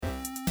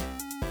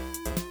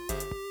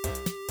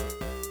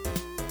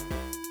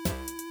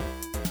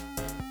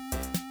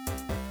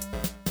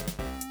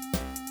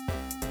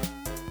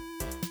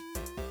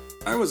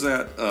I was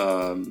at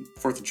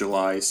 4th of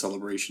July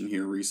celebration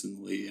here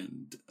recently,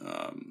 and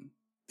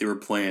they were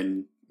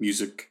playing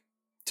music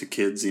to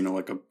kids,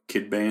 like a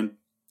kid band.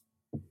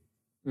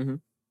 Mm-hmm.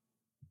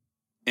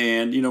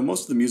 And,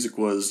 most of the music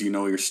was,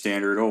 your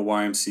standard,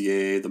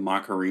 YMCA, the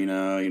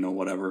Macarena,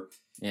 whatever.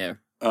 Yeah,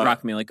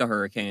 Rock Me Like a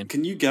Hurricane.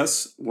 Can you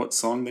guess what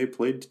song they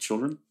played to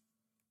children?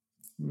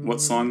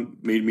 What song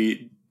made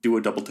me do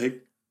a double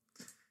take?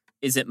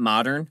 Is it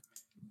modern?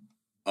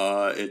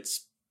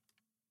 It's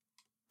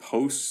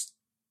post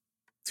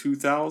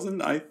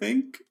 2000, I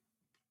think.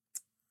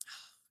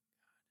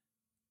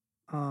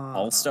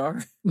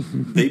 All-Star?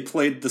 They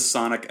played the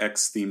Sonic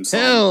X theme song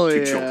Hell to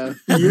yeah. children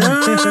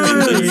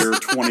Yes! in the year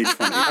 2020.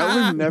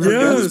 I would never It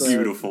guess was that.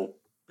 beautiful.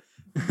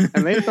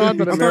 And they thought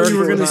that I thought America you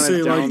were was gonna on say,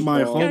 its like, my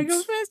downfall. home. Gotta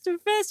go faster,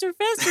 faster,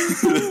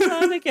 faster,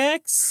 Sonic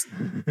X.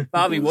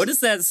 Bobby, what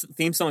does that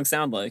theme song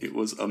sound like? It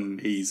was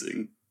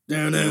amazing.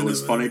 And it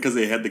was funny because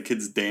they had the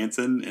kids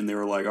dancing, and they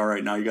were like, all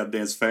right, now you got to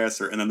dance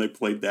faster. And then they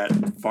played that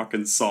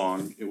fucking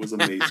song. It was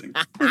amazing.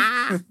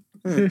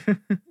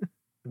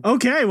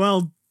 Okay,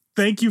 well,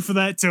 thank you for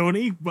that,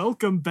 Tony.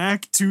 Welcome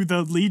back to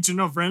the Legion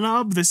of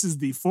Renob. This is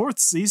the 4th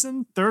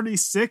season,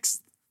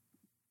 36th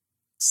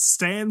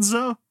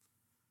stanza.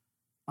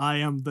 I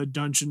am the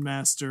Dungeon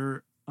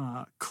Master,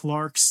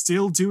 Clark,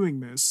 still doing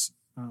this.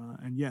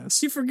 And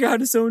yes, He forgot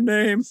his own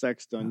name.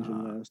 Sex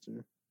Dungeon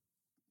Master.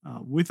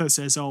 with us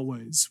as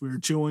always, we're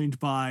joined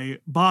by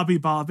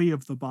Bobby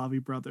of the Bobby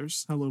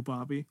Brothers. Hello,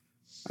 Bobby.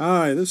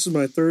 Hi, this is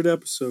my 3rd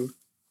episode.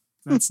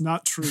 That's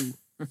not true.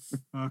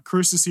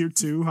 Chris is here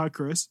too. Hi,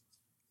 Chris.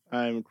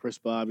 I'm Chris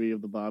Bobby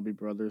of the Bobby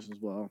Brothers as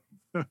well.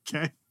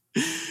 Okay.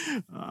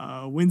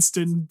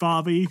 Winston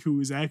Bobby, who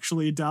is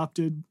actually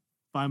adopted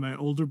by my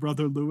older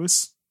brother,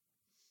 Lewis.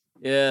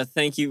 Yeah,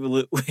 thank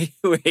you.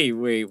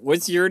 Wait.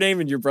 What's your name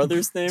and your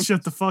brother's name?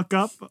 Shut the fuck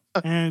up.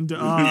 And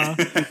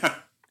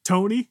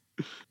Tony.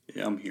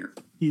 Yeah, I'm here.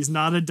 He's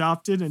not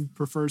adopted and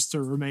prefers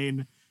to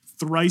remain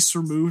thrice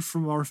removed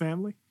from our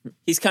family.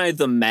 He's kind of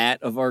the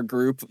Matt of our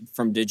group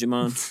from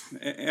Digimon.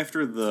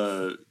 After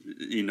the,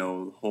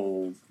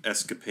 whole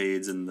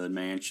escapades in the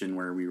mansion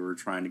where we were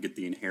trying to get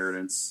the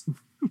inheritance,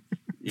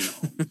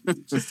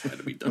 it just had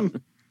to be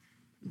done.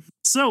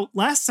 So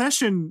last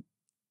session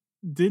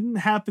didn't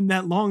happen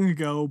that long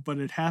ago, but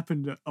it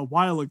happened a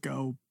while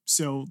ago.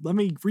 So let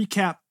me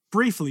recap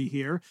briefly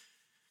here.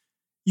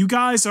 You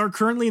guys are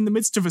currently in the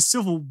midst of a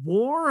civil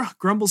war.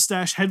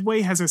 Grumblestash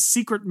Headway has a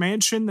secret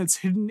mansion that's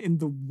hidden in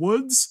the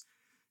woods.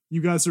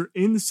 You guys are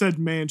in said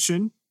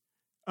mansion.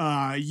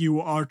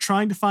 You are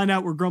trying to find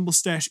out where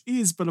Grumblestash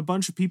is, but a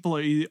bunch of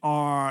people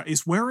are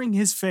wearing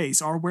his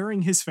face. You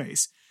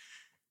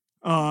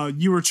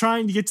were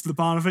trying to get to the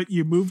bottom of it.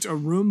 You moved a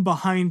room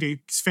behind a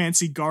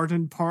fancy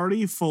garden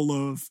party full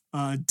of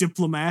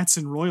diplomats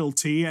and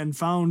royalty and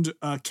found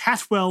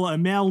Catwell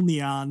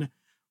Amelnian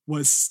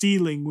was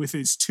stealing with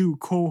his 2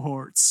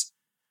 cohorts.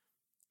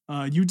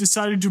 You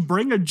decided to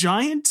bring a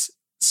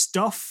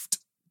stuffed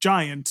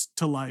giant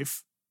to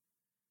life.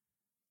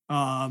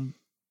 And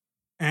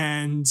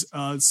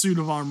a suit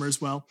of armor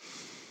as well.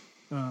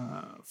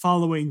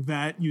 Following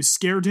that, you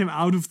scared him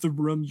out of the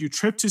room, you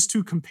tripped his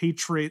 2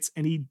 compatriots,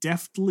 and he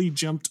deftly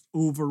jumped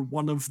over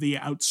one of the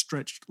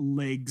outstretched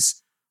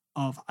legs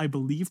of, I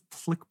believe,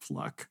 Plick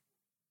Pluck.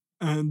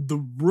 And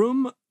the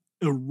room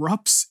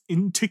erupts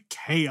into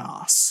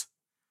chaos.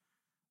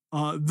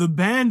 The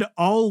band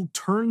all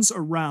turns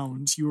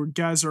around. You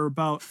guys are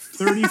about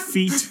 30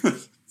 feet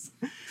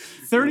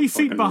 30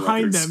 feet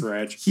behind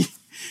them.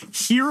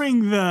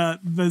 Hearing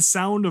the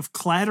sound of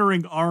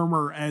clattering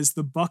armor as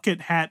the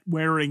bucket hat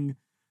wearing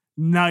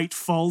knight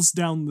falls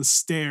down the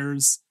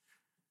stairs.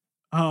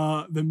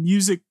 The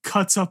music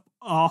cuts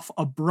off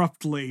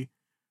abruptly.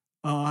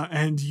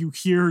 And you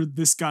hear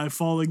this guy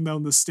falling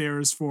down the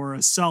stairs for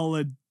a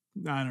solid,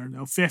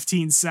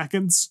 15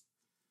 seconds.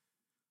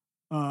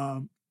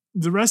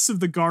 The rest of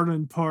the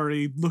garden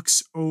party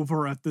looks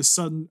over at the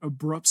sudden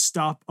abrupt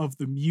stop of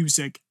the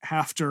music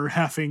after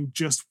having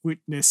just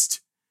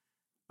witnessed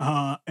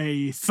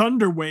a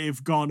thunder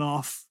wave gone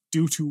off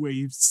due to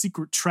a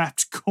secret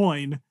trapped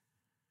coin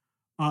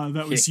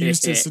that was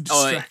used as a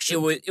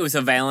distraction. It was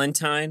a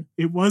Valentine?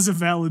 It was a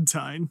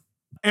Valentine.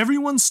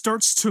 Everyone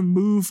starts to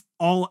move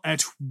all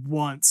at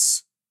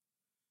once.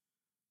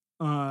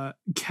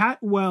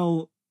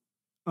 Catwell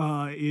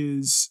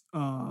is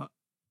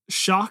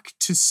shocked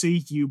to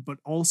see you, but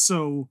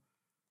also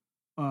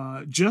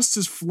just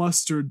as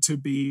flustered to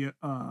be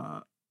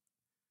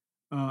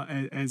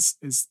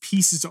as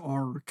pieces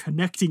are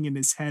connecting in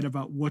his head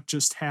about what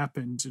just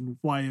happened and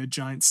why a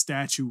giant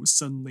statue was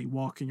suddenly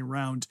walking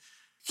around.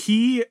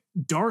 He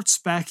darts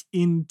back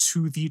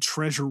into the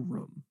treasure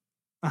room.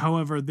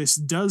 However, this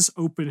does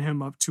open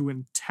him up to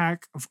an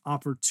attack of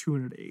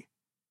opportunity.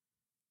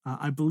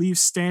 I believe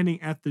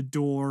standing at the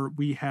door,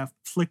 we have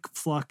Plick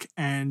Pluck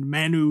and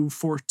Manu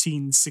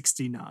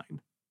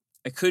 1469.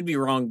 I could be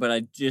wrong, but I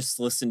just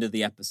listened to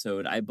the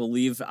episode. I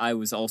believe I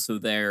was also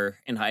there,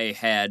 and I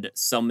had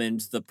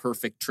summoned the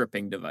perfect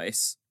tripping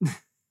device.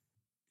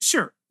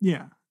 Sure,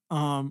 yeah.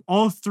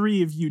 All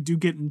three of you do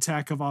get an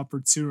attack of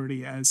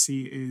opportunity as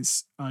he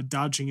is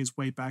dodging his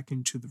way back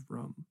into the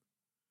room,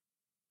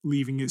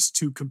 leaving his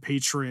two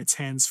compatriots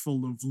hands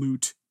full of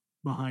loot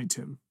behind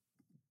him.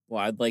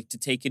 Well, I'd like to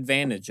take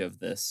advantage of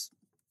this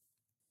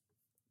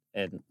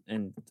and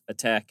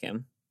attack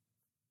him.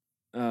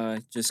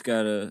 Just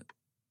gotta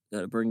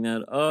bring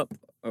that up.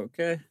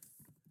 Okay.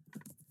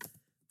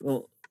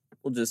 Well,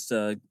 we'll just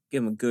give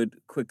him a good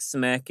quick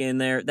smack in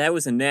there. That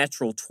was a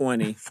natural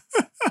 20.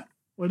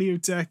 What are you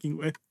attacking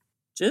with?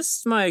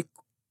 Just my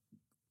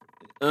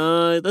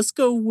let's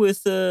go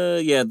with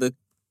the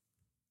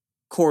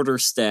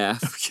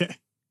quarterstaff. Okay.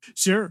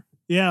 Sure.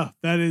 Yeah,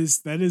 that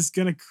is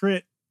gonna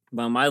crit.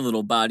 Well, my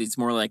little body's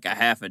more like a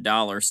half a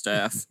dollar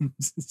staff.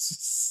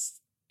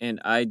 And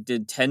I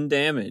did 10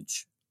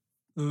 damage.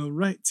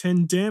 Right,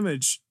 10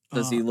 damage.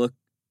 Does he look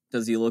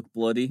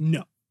bloody?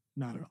 No,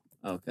 not at all.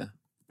 Okay.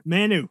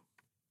 Manu,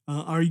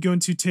 are you going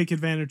to take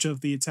advantage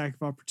of the attack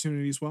of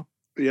opportunity as well?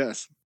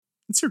 Yes.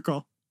 It's your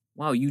call.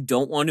 Wow, you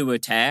don't want to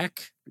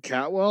attack?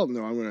 Catwell?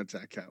 No, I'm going to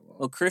attack Catwell.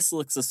 Well, Chris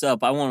looks us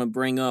up. I want to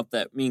bring up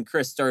that me and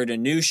Chris started a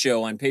new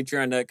show on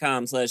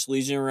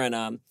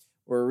patreon.com/Legion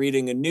We're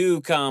reading a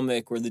new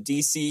comic where the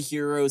DC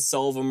heroes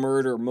solve a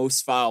murder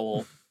most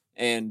foul,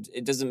 and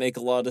it doesn't make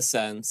a lot of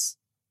sense.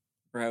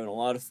 We're having a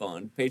lot of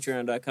fun.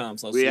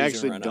 Patreon.com/Legion We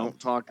actually don't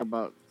talk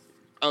about...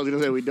 I was going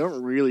to say, we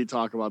don't really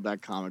talk about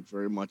that comic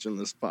very much in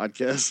this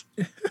podcast.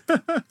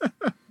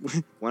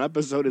 One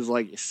episode is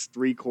like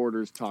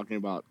 3/4 talking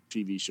about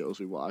TV shows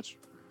we watch.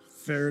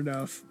 Fair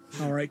enough.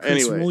 All right,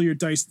 Chris, Anyway. roll your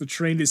dice. The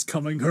train is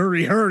coming.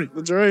 Hurry, hurry.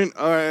 The train,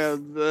 all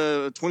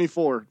right,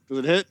 24. Does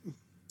it hit?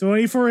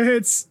 24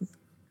 hits.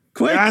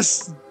 Quick.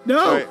 Yes. No.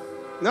 All right.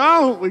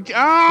 No.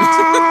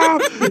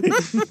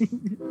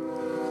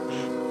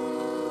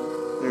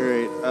 All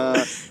right.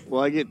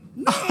 Well, I get...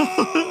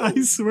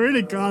 I swear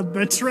to God,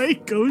 the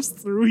train goes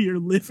through your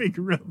living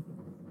room.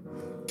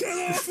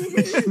 Get off of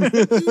me,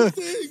 you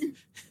thing!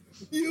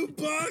 You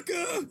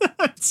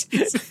baka!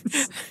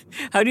 Jesus.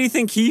 How do you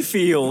think he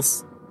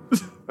feels?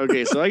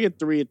 Okay, so I get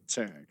 3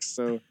 attacks.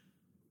 So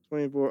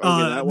 24. Okay,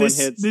 that one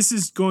hits. This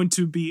is going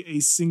to be a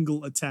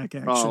single attack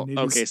action. Oh, It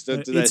okay, is, so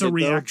did that it's hit, a though?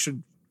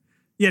 reaction.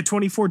 Yeah,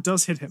 24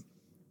 does hit him.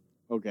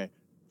 Okay,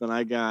 then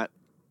I got...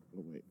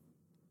 Oh, wait.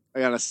 I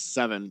got a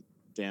 7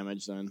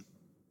 damage then.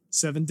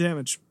 7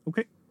 damage.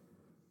 Okay.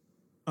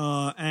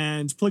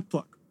 And Plick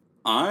Pluck.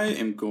 I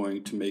am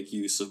going to make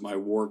use of my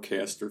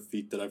Warcaster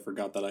feat that I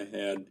forgot that I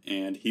had,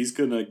 and he's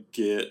gonna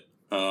get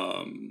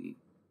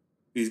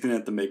he's gonna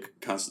have to make a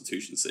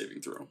Constitution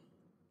saving throw.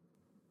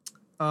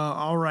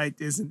 All right.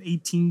 Is an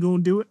 18 going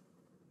to do it?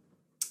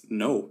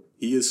 No,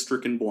 he is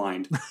stricken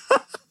blind.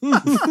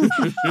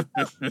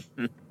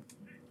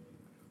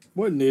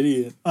 What an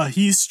idiot.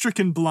 He's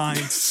stricken blind.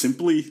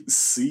 Simply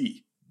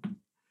see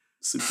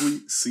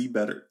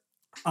better.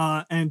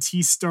 And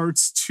he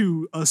starts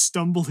to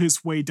stumble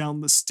his way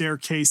down the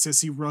staircase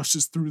as he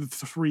rushes through the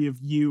three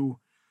of you.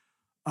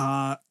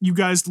 You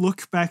guys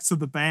look back to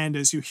the band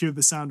as you hear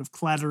the sound of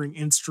clattering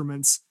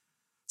instruments.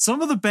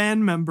 Some of the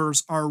band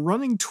members are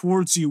running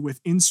towards you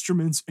with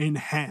instruments in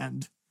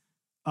hand.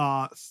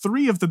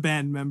 3 of the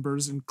band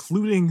members,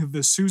 including the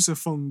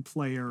sousaphone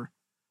player,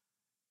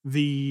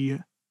 the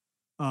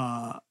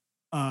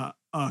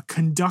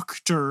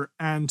conductor,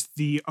 and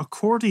the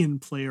accordion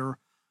player,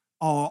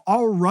 are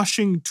all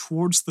rushing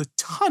towards the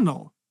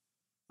tunnel,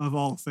 of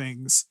all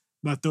things,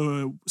 that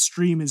the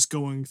stream is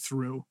going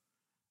through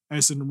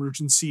as an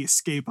emergency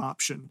escape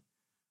option.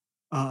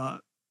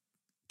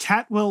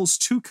 Catwell's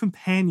 2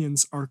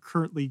 companions are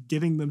currently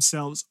getting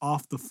themselves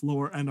off the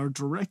floor and are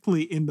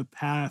directly in the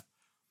path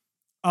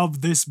of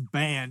this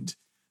band.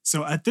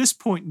 So at this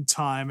point in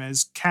time,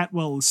 as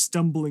Catwell is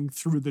stumbling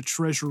through the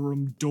treasure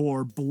room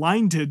door,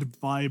 blinded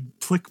by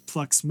Plick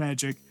Pluck's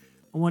magic,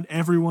 I want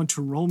everyone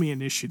to roll me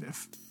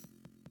initiative.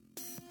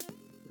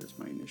 There's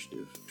my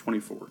initiative.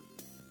 24.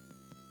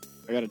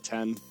 I got a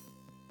 10.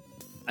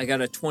 I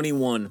got a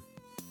 21.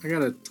 I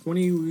got a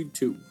 22.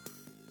 You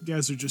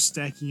guys are just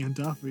stacking on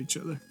top of each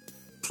other.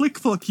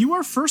 Plick Pluck, you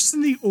are first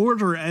in the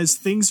order as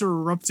things are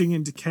erupting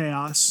into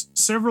chaos.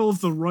 Several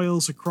of the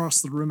royals across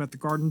the room at the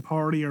garden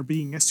party are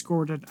being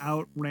escorted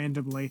out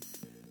randomly.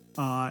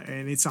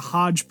 And it's a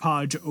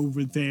hodgepodge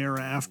over there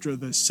after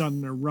the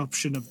sudden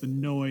eruption of the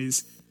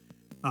noise.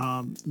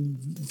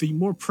 The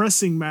more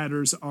pressing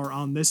matters are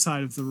on this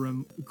side of the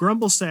room.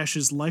 Grumblestash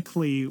is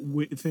likely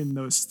within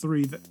those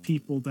 3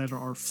 people that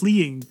are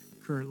fleeing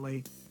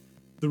currently.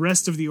 The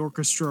rest of the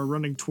orchestra are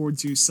running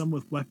towards you, some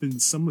with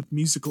weapons, some with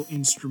musical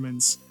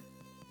instruments.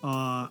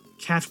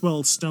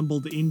 Catwell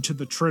stumbled into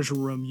the treasure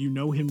room. You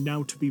know him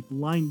now to be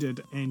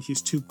blinded, and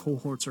his 2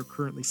 cohorts are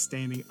currently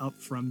standing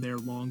up from their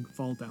long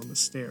fall down the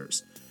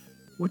stairs.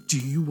 What do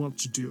you want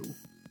to do?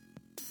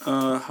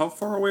 How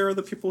far away are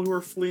the people who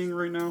are fleeing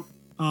right now?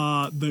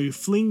 The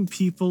fleeing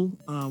people,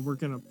 we're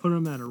going to put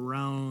them at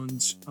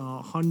around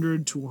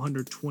 100 to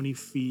 120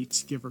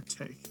 feet, give or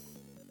take.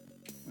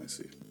 I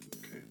see.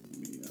 Okay, let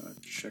me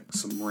check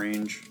some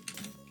range.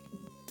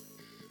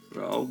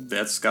 Well,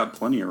 that's got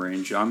plenty of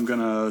range. I'm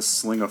gonna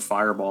sling a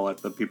fireball at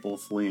the people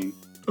fleeing.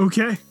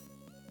 Okay.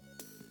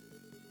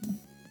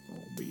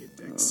 I'll be a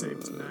deck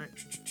save tonight.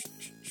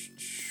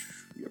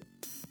 Yep.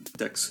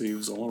 Deck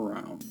saves all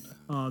around.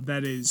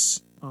 That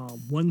is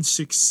 1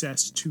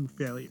 success, 2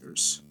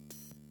 failures.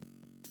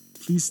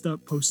 Please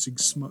stop posting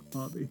smut,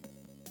 Bobby.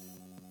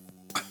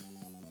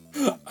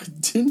 I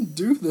didn't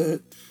do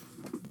that.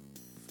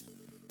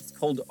 It's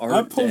called art.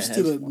 I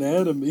posted Dad.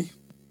 anatomy.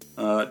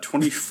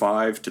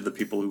 25 to the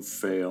people who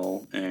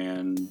fail,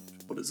 and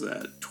what is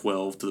that?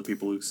 12 to the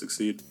people who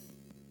succeed.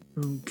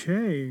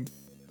 Okay.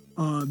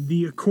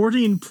 The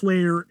accordion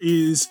player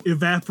is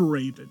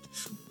evaporated.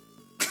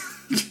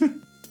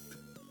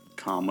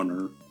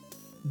 Commoner.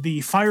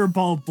 The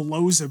fireball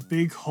blows a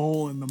big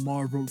hole in the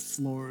marble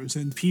floors,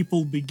 and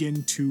people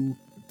begin to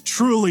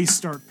truly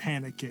start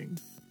panicking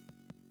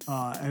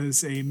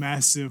as a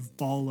massive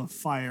ball of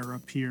fire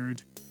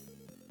appeared,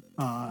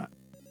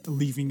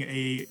 leaving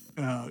a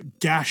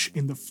gash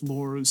in the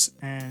floors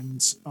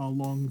and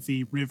along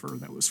the river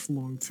that was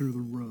flowing through the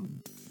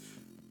room.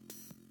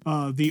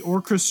 The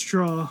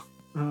orchestra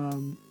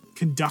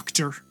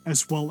conductor,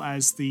 as well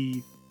as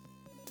the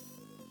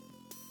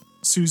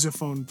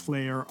sousaphone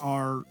player,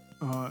 are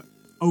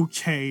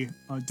okay.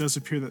 It does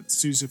appear that the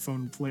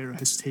sousaphone player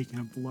has taken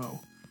a blow.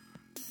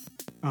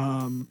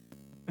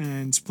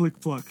 And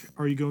Plick Pluck,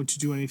 are you going to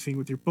do anything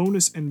with your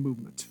bonus and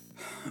movement?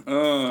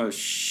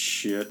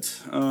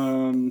 Shit.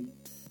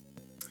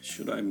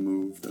 Should I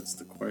move? That's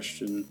the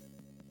question.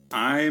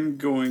 I'm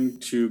going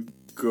to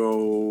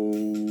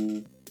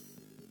go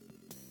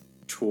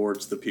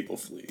towards the people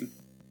fleeing.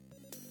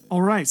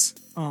 All right.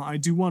 I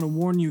do want to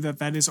warn you that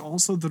that is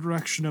also the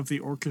direction of the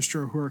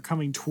orchestra who are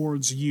coming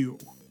towards you.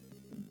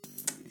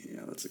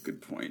 Yeah, that's a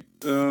good point.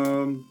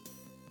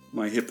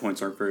 My hit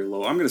points aren't very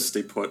low. I'm going to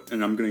stay put,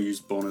 and I'm going to use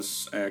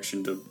bonus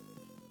action to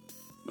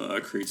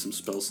create some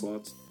spell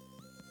slots.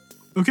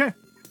 Okay.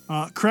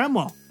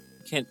 Cramwell.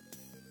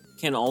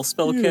 Can all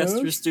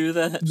spellcasters do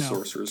that? No.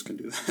 Sorcerers can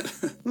do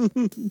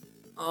that.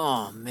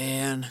 Oh,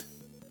 man.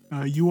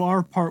 You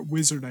are part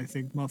wizard, I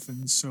think,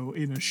 Muffins, so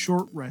in a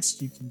short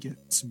rest you can get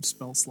some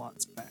spell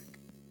slots back.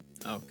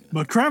 Okay.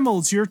 But Cramwell,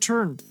 it's your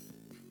turn.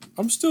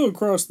 I'm still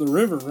across the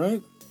river,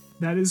 right?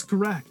 That is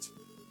correct.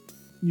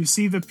 You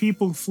see the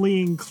people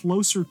fleeing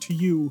closer to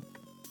you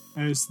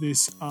as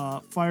this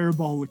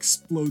fireball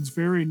explodes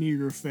very near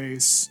your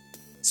face,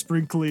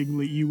 sprinkling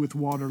you with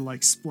water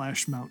like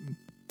Splash Mountain.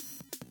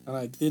 And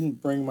I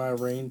didn't bring my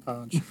rain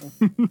poncho.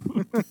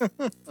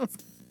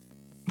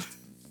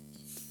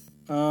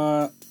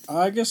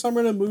 I guess I'm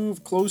gonna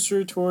move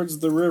closer towards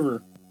the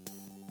river.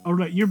 All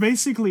right, you're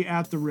basically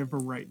at the river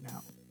right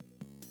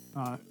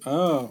now.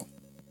 Oh.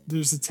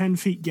 There's a 10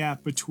 feet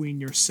gap between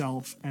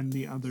yourself and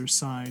the other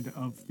side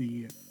of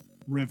the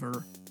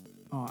river,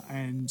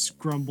 and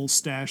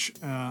Grumblestash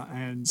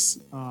and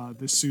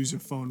the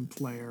sousaphone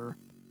player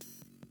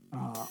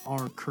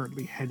are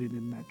currently headed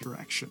in that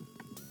direction.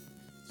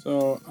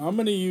 So I'm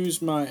gonna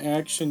use my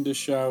action to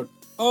shout,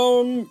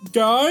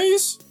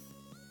 guys?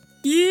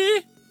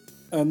 Yeah.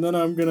 And then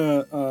I'm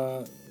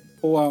gonna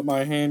pull out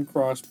my hand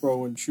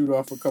crossbow and shoot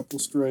off a couple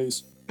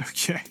strays.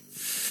 Okay.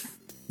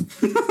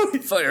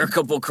 Fire a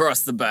couple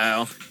across the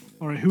bow.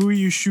 All right, who are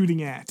you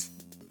shooting at?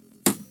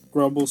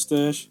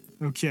 Grumblestash,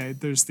 Okay,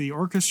 there's the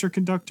orchestra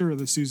conductor or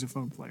the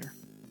sousaphone player.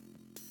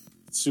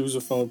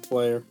 sousaphone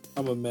player.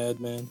 I'm a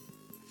madman.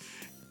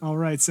 All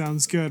right,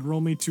 sounds good.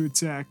 Roll me to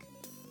attack.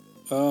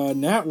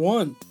 Nat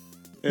 1.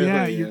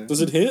 Yeah,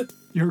 Does it hit?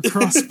 your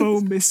crossbow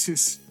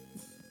misses.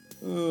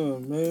 Oh,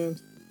 man.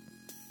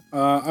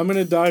 I'm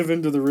gonna dive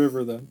into the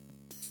river then.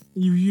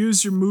 You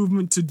use your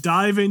movement to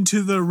dive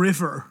into the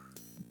river.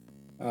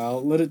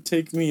 I'll let it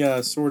take me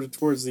sort of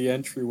towards the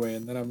entryway,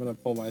 and then I'm gonna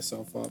pull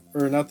myself up.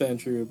 Or not the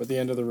entryway, but the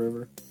end of the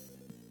river.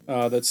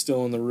 That's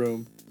still in the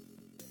room.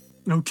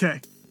 Okay,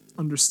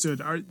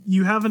 understood.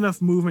 You have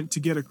enough movement to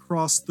get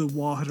across the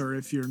water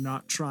if you're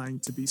not trying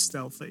to be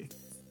stealthy.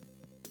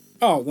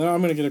 Oh, then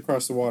I'm gonna get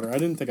across the water. I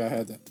didn't think I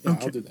had that. Yeah,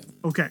 Okay. I'll do that.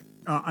 Okay,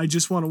 I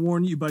just want to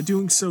warn you, by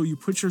doing so, you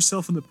put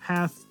yourself in the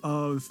path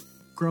of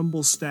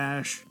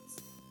Grumblestash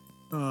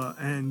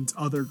and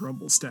other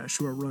Grumblestash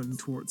who are running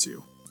towards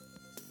you.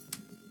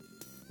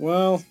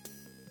 Well,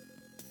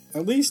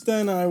 at least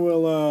then I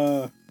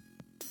will,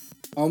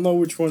 I'll know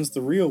which one's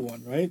the real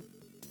one, right?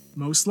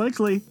 Most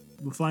likely.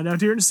 We'll find out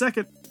here in a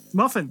second.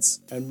 Muffins.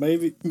 And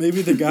maybe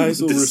the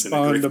guys will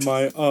respond to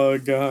my,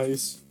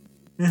 guys.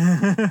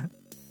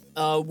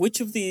 Which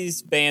of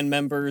these band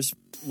members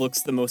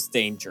looks the most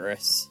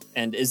dangerous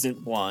and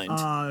isn't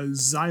blind?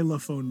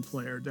 Xylophone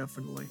player,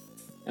 definitely.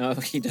 Oh,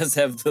 he does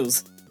have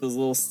those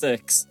little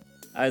sticks.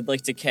 I'd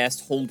like to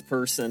cast Hold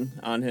Person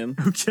on him.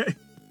 Okay.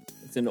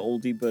 It's an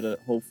oldie, but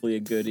hopefully a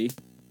goodie.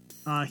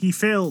 He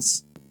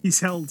fails.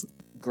 He's held.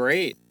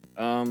 Great.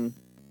 I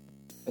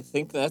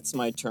think that's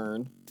my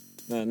turn.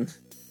 Then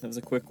that was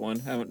a quick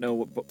one. I don't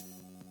know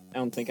I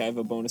don't think I have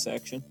a bonus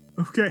action.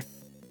 Okay.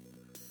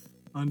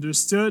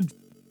 Understood.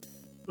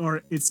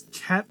 Or it's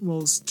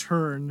Catwell's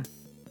turn.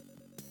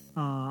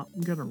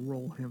 I'm gonna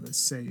roll him a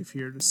save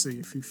here to see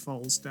if he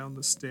falls down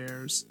the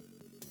stairs.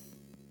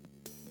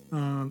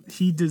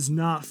 He does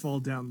not fall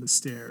down the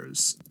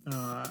stairs.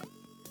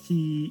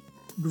 He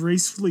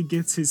gracefully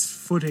gets his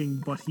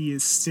footing, but he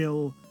is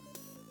still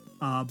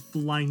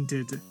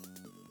blinded.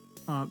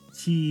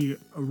 He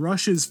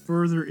rushes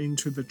further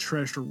into the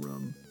treasure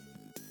room,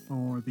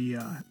 or the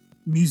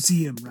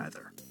museum,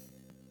 rather.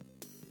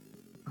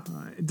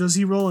 Does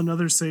he roll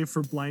another save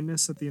for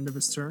blindness at the end of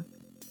his turn?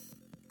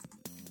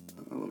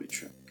 Let me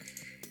check.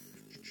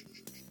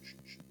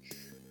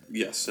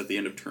 Yes, at the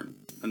end of turn.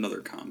 Another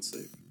con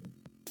save.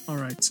 All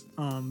right.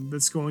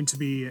 That's going to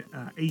be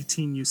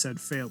 18, you said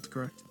failed,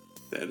 correct?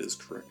 That is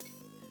correct.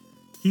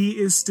 He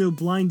is still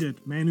blinded.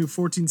 Manu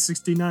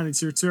 1469,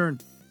 it's your turn.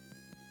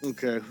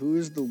 Okay, who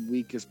is the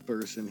weakest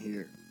person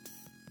here?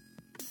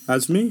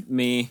 That's me.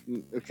 Me.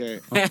 Okay,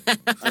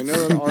 I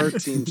know that our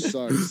team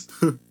sucks,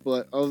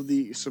 but of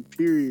the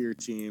superior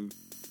team,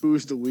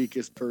 who's the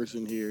weakest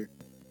person here?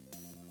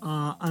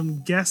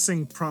 I'm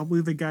guessing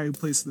probably the guy who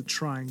plays the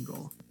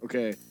triangle.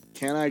 Okay,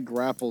 can I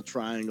grapple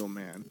Triangle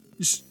Man?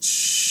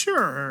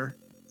 Sure.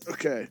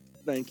 Okay,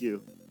 thank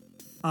you.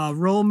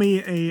 Roll me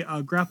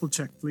a grapple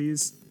check,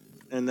 please.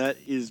 And that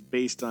is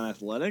based on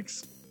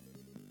athletics?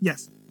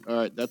 Yes. All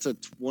right, that's a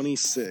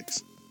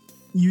 26.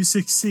 You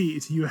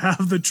succeed. You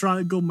have the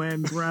triangle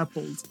man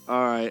grappled.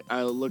 All right,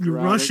 I look You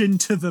around. rush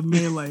into the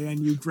melee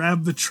and you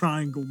grab the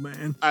triangle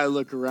man. I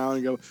look around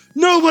and go,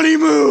 nobody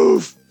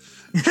move!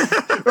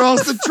 Or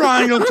else the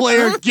triangle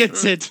player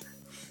gets it.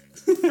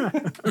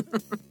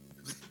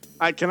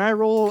 Can I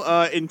roll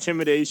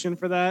intimidation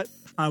for that?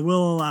 I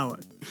will allow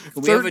it.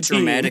 We have a 13.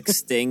 dramatic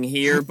sting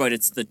here, but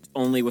it's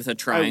only with a I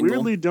triangle.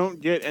 weirdly don't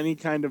get any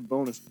kind of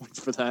bonus points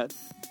for that.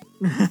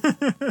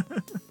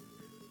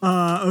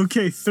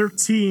 Okay,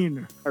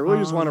 13. I really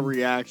just want a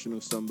reaction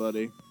of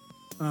somebody.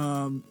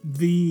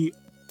 You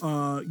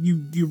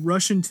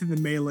rush into the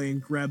melee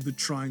and grab the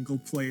triangle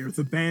player.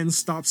 The band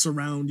stops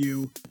around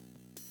you,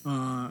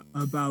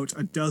 about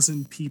a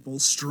dozen people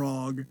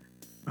strong.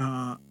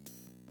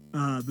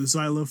 The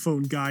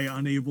xylophone guy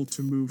unable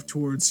to move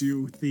towards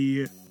you.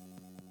 The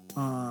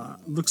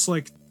looks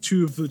like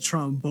two of the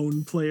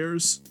trombone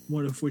players,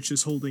 one of which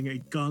is holding a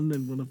gun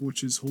and one of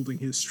which is holding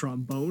his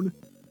trombone,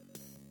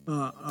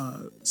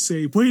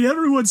 say, "Wait,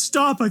 everyone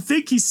stop, I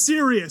think he's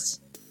serious."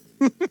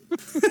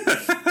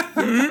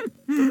 The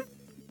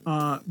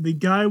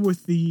guy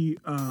with the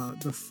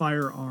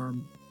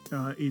firearm,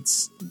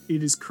 it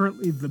is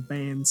currently the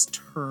band's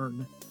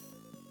turn.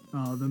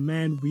 The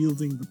man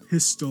wielding the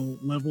pistol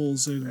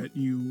levels it at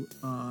you,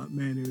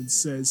 Manu, and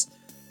says,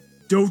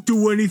 "Don't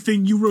do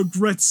anything you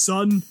regret,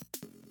 son.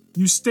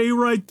 You stay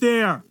right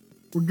there.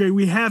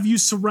 We have you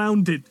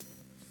surrounded."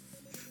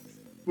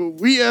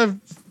 But we have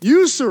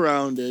you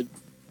surrounded.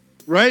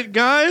 Right,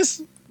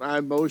 guys?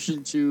 I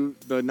motion to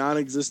the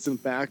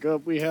non-existent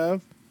backup we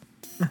have.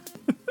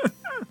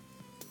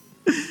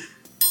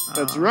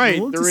 That's right.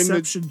 roll a They're in the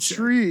deception check.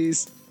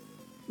 trees.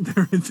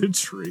 They're in the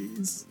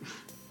trees.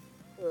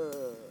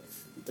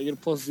 They get a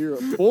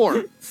 +0.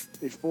 4.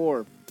 A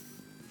 4.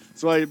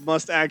 So I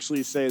must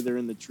actually say they're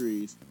in the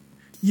trees.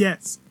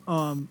 Yes.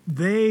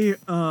 They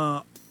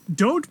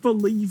don't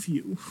believe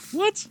you.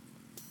 What?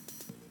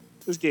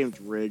 This game's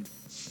rigged.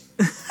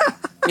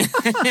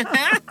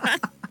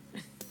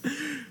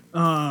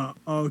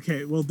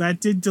 Okay, well, that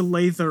did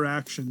delay their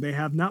action. They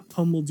have not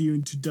pummeled you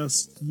into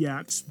dust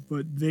yet,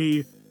 but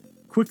they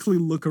quickly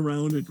look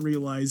around and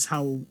realize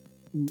how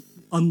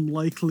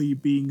unlikely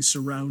being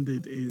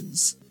surrounded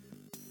is.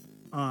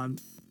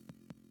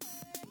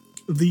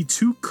 The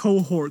two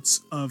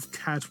cohorts of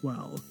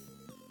Catwell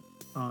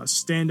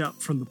stand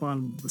up from the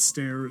bottom of the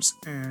stairs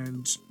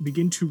and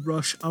begin to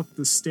rush up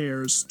the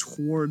stairs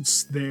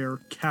towards their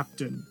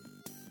captain.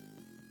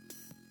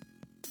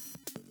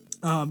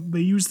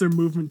 They use their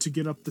movement to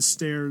get up the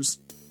stairs,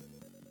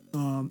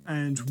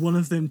 and one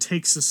of them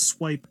takes a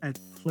swipe at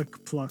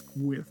Plick Pluck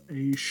with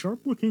a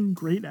sharp-looking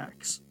great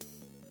axe.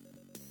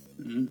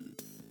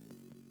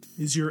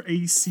 Is your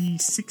AC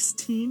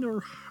 16 or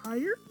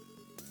higher?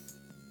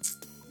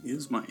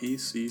 Is my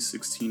AC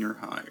 16 or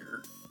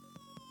higher?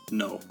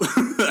 No.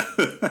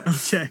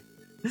 Okay.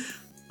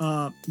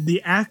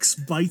 The axe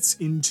bites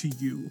into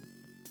you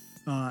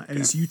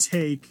as you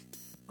take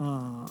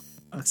a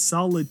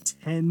solid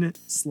 10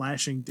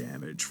 slashing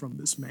damage from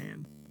this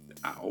man.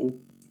 Ow.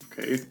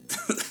 Okay.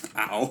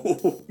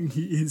 Ow.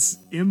 He is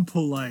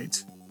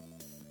impolite.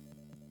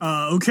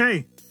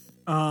 Okay.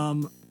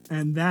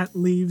 And that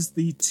leaves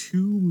the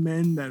two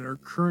men that are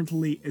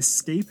currently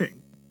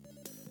escaping.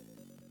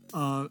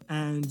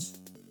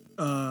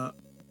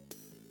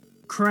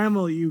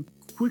 Cramel, you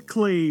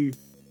quickly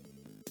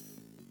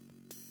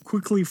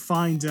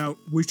find out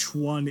which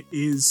one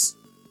is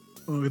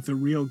the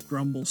real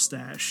Grumble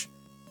Stash.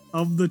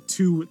 Of the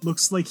two, it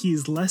looks like he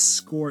is less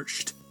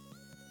scorched,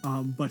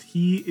 but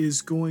he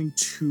is going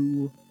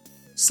to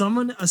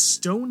summon a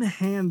stone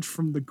hand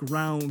from the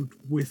ground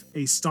with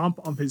a stomp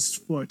of his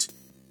foot.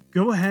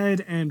 Go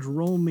ahead and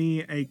roll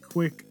me a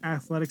quick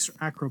athletics or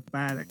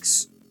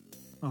acrobatics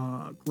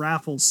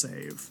grapple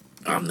save.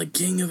 I'm the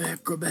king of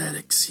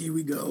acrobatics. Here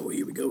we go.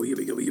 Here we go. Here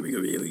we go. Here we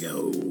go. Here we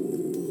go.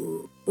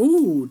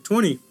 Ooh,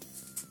 20.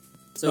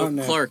 So, Not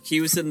now. Clark,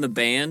 he was in the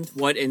band.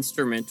 What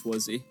instrument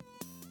was he?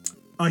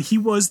 He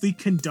was the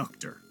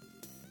conductor.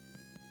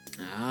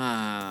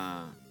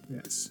 Ah.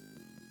 Yes.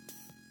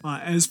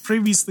 As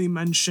previously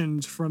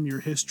mentioned from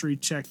your history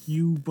check,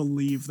 you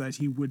believe that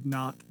he would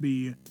not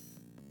be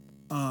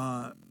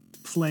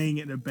playing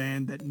in a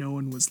band that no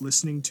one was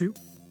listening to.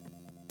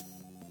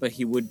 But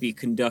he would be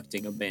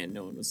conducting a band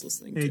no one was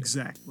listening to.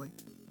 Exactly.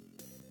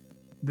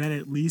 Then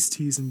at least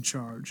he's in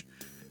charge.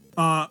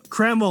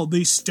 Cramwell,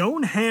 the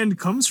stone hand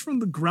comes from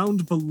the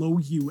ground below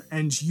you,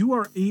 and you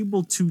are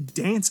able to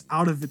dance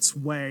out of its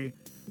way,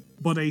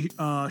 but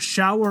a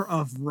shower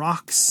of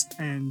rocks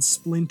and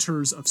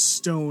splinters of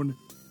stone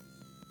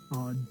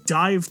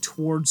dive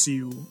towards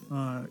you,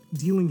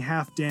 dealing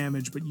half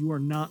damage, but you are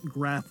not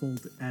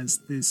grappled as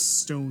this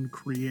stone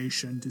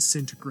creation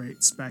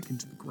disintegrates back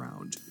into the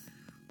ground.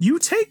 You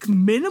take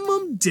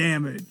minimum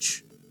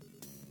damage,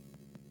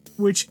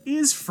 which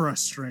is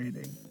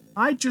frustrating.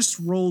 I just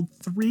rolled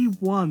 3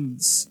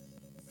 1s.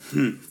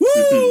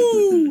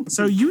 Woo!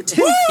 So you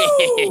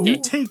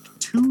take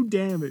 2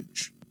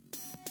 damage.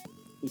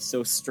 He's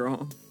so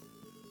strong.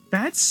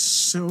 That's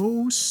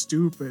so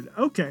stupid.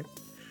 Okay.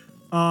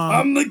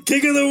 I'm the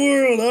king of the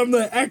world. I'm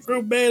the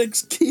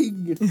acrobatics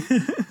king.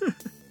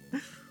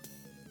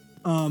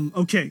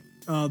 Okay.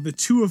 The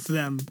two of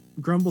them,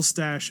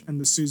 Grumblestash and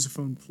the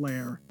sousaphone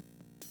player,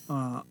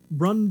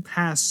 run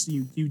past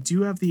you. You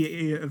do have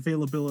the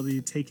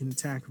availability to take an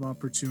attack of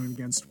opportunity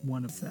against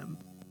one of them.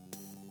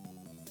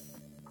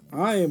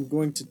 I am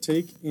going to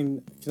take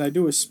in... Can I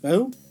do a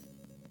spell?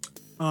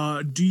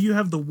 Do you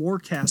have the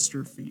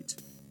Warcaster feat?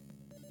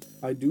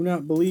 I do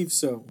not believe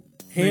so.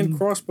 Hand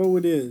crossbow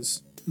it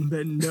is.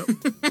 Then no.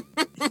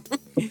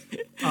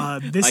 I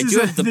do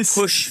have the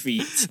push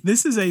feat.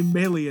 This is a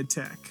melee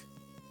attack.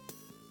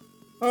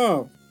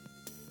 Oh.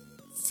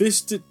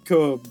 Fist it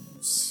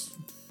comes.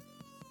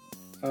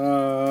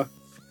 I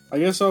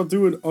guess I'll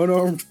do an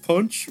unarmed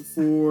punch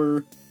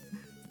for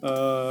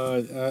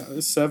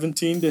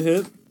 17 to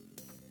hit.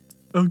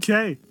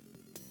 Okay.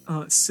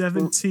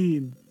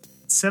 17.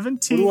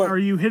 17, are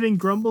you hitting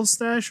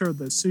Grumblestash or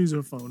the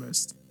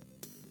sousaphonist?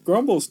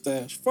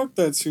 Grumblestash. Fuck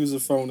that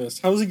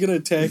sousaphonist. How's he gonna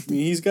attack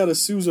me? He's got a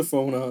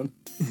sousaphone on.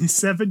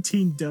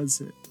 17 does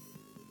it.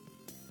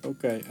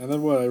 Okay, and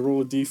then what? I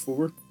roll a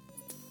d4?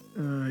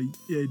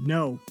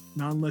 No.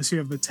 Not unless you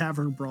have the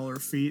Tavern Brawler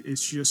feat.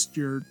 It's just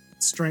your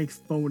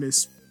strength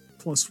bonus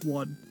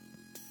 +1.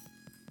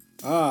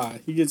 Ah,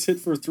 he gets hit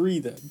for 3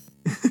 then.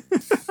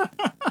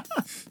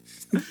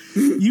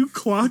 You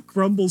clock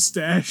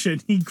Grumblestash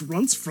and he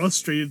grunts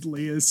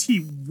frustratedly as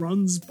he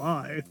runs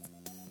by.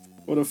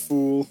 What a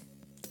fool.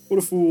 What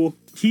a fool.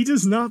 He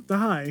does not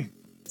die.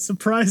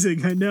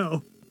 Surprising, I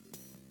know.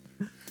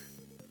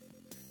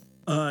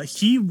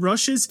 He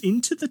rushes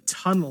into the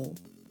tunnel,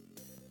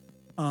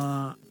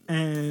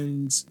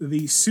 and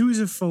the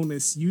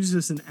sousaphonist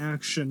uses an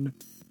action,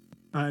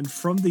 and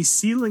from the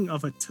ceiling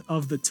of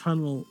the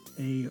tunnel,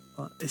 a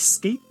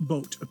escape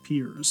boat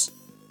appears.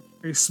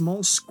 A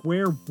small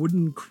square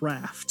wooden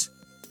craft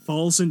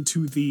falls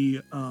into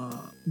the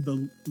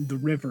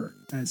river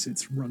as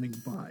it's running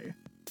by.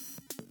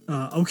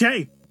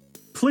 Okay,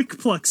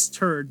 Plick-Pluck's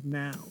turn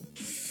now.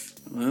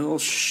 Well,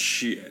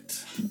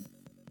 shit.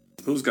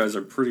 Those guys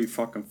are pretty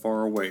fucking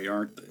far away,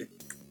 aren't they?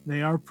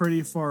 They are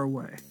pretty far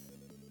away.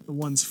 The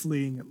ones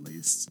fleeing, at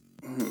least.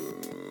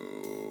 Oh,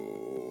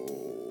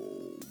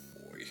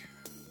 boy.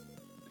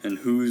 And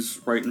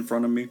who's right in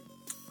front of me?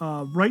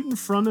 Right in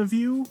front of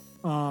you,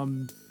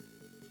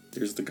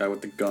 There's the guy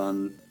with the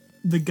gun.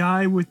 the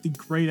guy with the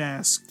great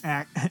ass.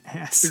 The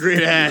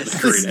great ass. The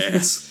great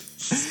ass.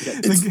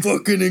 It's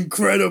fucking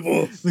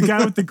incredible. The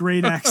guy with the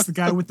great axe, the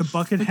guy with the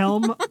bucket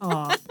helm,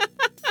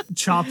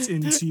 chopped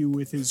into you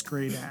with his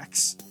great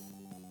axe.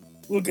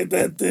 Look at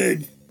that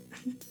thing.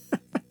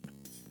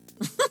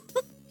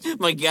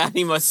 My God,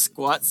 he must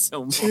squat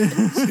so much.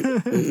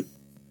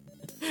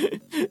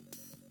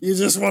 You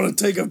just want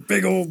to take a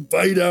big old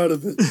bite out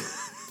of it.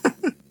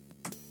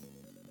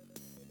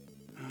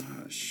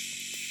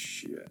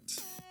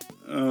 Shit.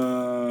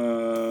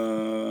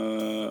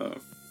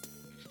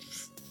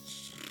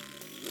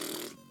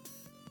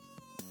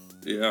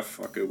 Yeah,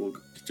 fuck it. We'll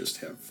just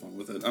have fun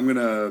with it. I'm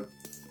gonna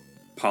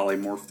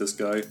polymorph this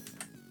guy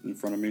in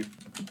front of me.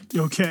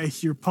 Okay,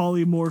 you're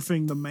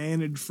polymorphing the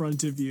man in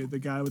front of you, the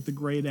guy with the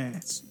great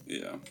ass.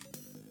 Yeah.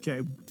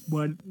 Okay,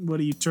 what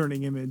are you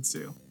turning him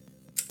into?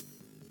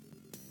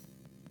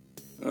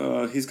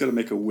 He's got to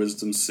make a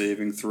wisdom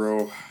saving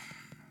throw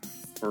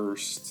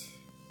first.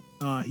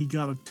 He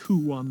got a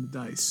 2 on the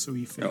dice, so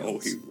he fails. Oh,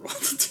 he rolled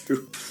a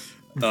 2.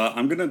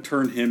 I'm gonna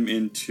turn him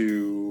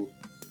into.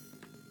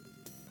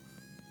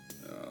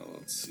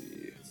 Let's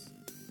see.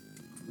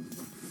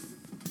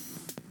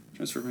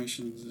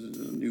 Transformation,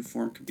 a new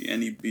form can be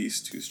any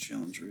beast whose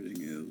challenge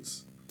rating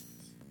is.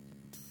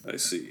 I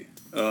see.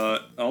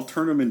 I'll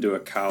turn him into a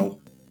cow.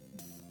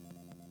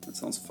 That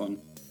sounds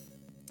fun.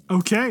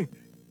 Okay,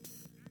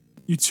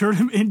 You turn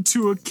him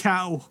into a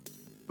cow,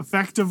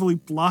 effectively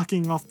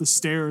blocking off the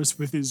stairs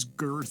with his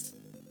girth.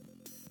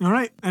 All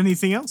right,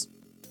 anything else?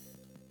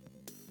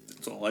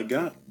 That's all I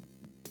got.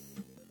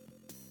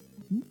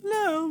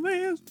 No,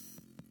 man.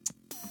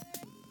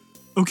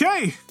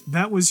 Okay,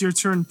 that was your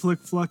turn,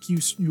 Plick Pluck. You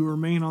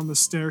remain on the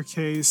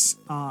staircase,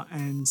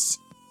 and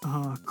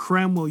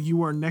Cramwell,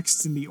 you are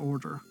next in the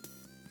order.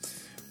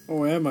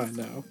 Oh, am I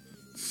now?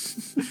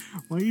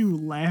 Why are you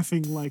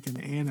laughing like an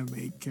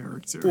anime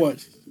character?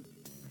 What?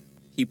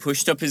 He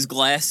pushed up his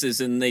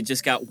glasses and they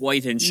just got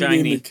white and You mean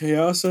shiny. the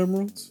Chaos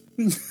Emeralds?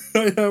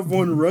 I have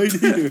one right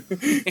here.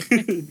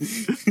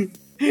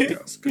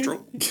 Chaos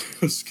control.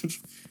 Chaos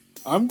control.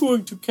 I'm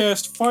going to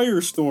cast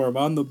Firestorm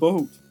on the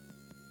boat.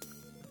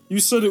 You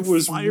said it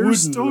was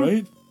Firestorm? wooden,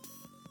 right?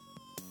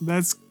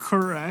 That's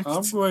correct.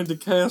 I'm going to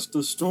cast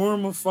a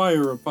storm of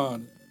fire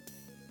upon it.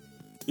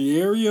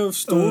 The area of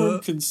storm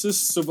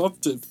consists of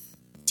up to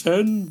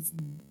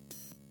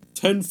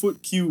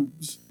 10-foot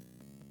cubes.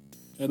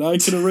 And I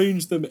can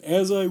arrange them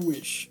as I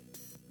wish.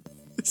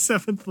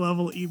 7th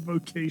level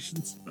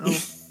evocation spell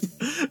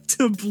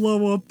to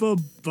blow up a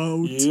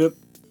boat. Yep.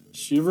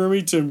 Shiver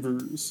me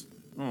timbers.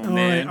 Oh, All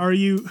man. right, are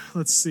you,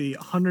 let's see,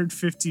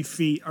 150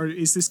 feet.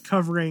 Is this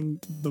covering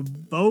the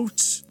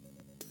boat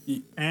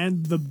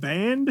and the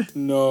band?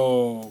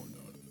 No.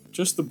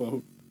 Just the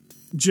boat.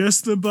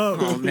 Just the boat.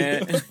 Oh,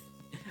 man.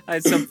 I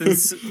had something,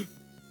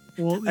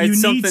 Well, I had you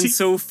something need to,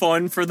 so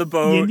fun for the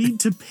boat. you need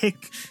to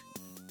pick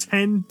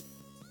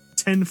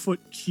 10-foot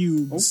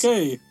cubes.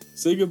 Okay.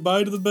 Say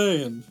goodbye to the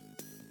band.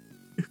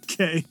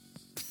 Okay.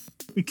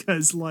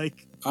 Because,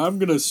 like... I'm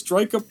gonna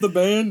strike up the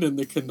band and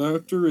the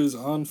conductor is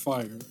on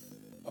fire.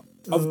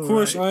 Of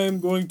course, right. I am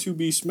going to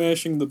be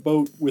smashing the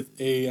boat with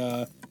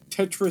a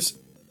Tetris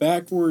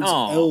backwards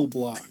Aw. L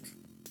block.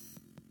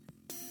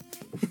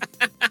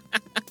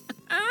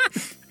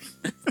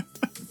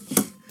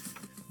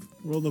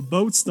 Well, the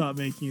boat's not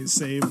making a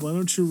save. Why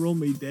don't you roll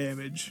me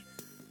damage?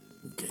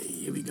 Okay,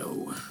 here we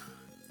go.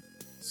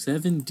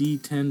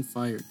 7d10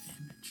 fire damage.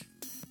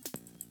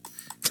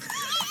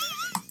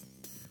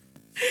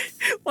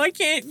 Why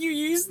can't you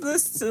use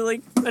this to,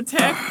 like,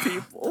 attack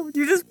people?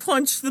 You just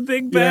punch the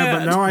big Yeah, bad.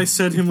 but now I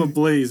set him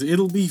ablaze.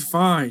 It'll be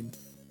fine.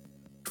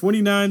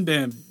 29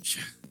 damage.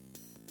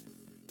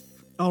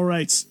 All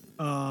right.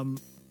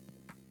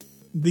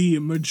 The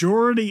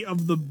majority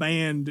of the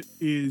band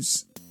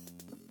is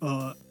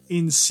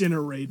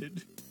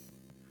incinerated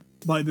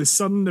by the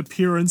sudden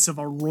appearance of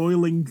a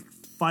roiling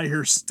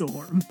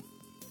firestorm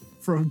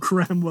from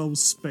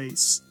Cramwell's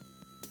space.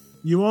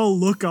 You all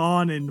look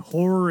on in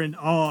horror and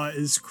awe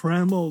as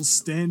Cramwell's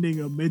standing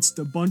amidst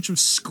a bunch of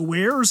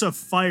squares of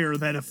fire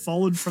that have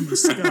fallen from the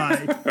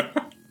sky.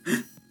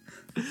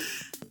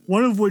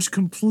 One of which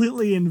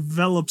completely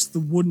envelops the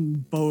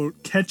wooden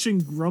boat,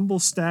 catching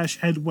Grumblestash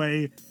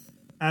headway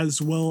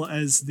as well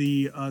as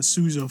the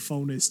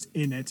sousaphonist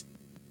in it.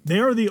 They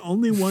are the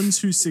only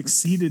ones who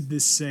succeeded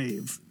this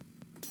save.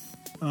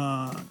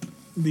 The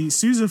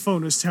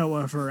sousaphonist,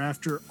 however,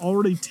 after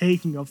already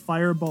taking a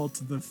fireball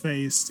to the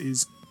face,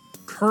 is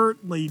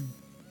currently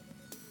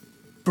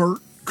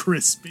burnt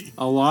crispy.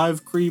 A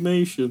live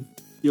cremation.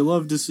 You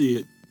love to see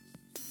it.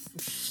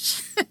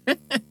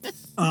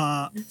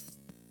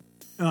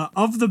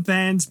 Of the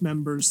band's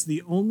members,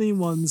 the only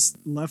ones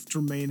left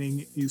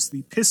remaining is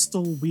the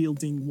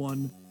pistol-wielding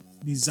one,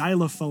 the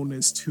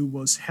xylophonist, who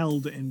was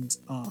held and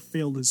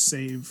failed his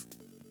save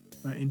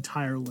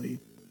entirely,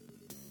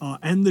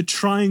 and the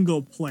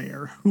triangle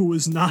player, who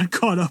was not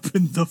caught up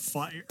in the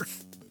fire.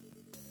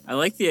 I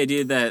like the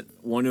idea that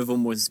one of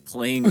them was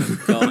playing a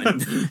gun.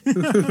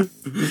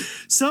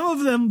 Some of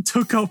them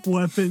took up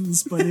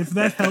weapons, but if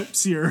that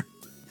helps your...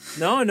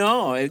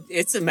 No,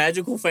 it's a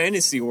magical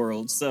fantasy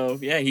world. So,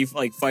 yeah, he,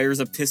 like, fires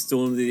a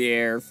pistol into the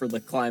air for the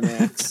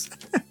climax.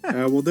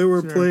 Well, they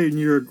were Sure. playing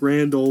your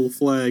grand old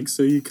flag,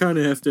 so you kind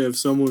of have to have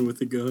someone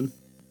with a gun.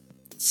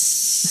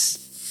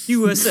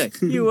 USA.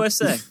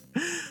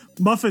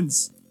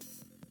 Muffins.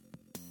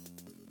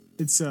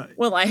 It's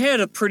Well, I had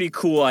a pretty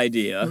cool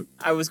idea.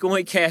 I was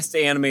going to cast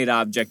Animate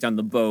Object on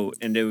the boat,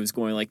 and it was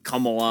going to, like,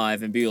 come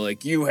alive and be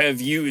like, "You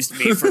have used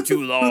me for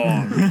too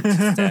long." Just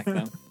attack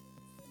them.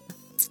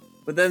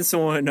 But then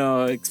someone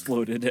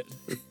exploded it.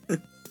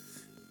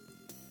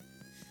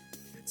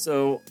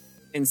 So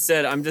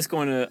instead, I'm just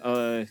going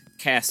to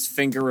cast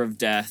Finger of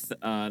Death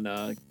on...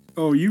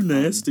 Oh, you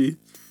nasty.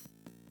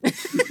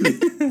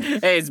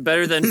 Hey, it's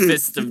better than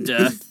Fist of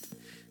Death.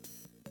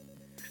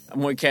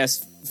 I'm going to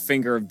cast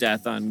Finger of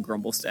Death on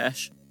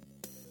Grumblestash.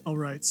 all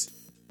right.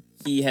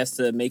 He has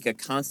to make a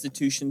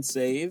Constitution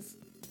save.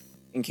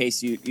 In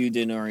case you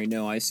didn't already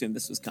know, I assume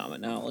this was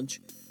common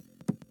knowledge.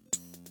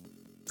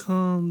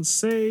 Con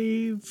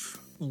save.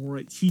 All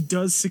right. He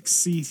does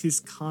succeed his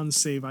con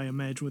save, I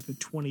imagine, with a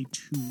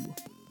 22.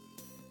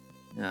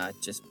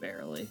 Just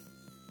barely.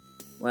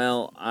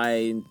 Well,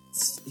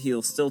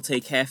 he'll still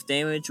take half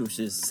damage, which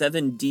is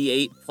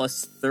 7d8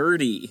 plus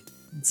 30.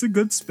 It's a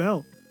good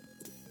spell.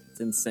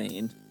 It's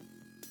insane.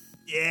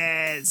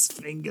 Yes,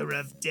 Finger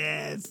of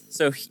Death.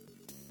 So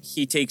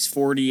he takes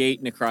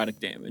 48 necrotic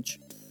damage.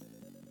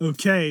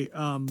 Okay,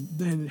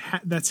 then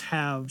that's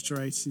halved,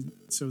 right?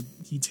 So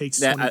he takes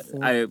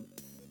 24.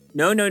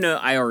 No,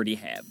 I already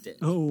halved it.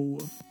 Oh.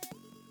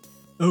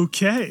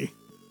 Okay.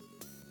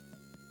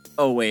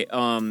 Oh, wait,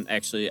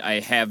 actually,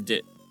 I halved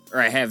it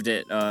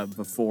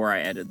before I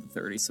added the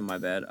 30, so my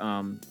bad.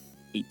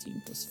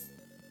 18 plus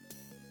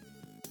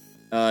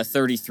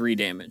 33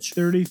 damage.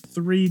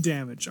 33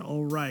 damage,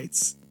 all right.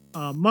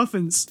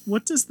 Muffins,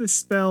 what does this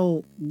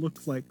spell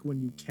look like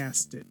when you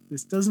cast it?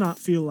 This does not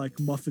feel like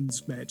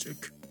Muffin's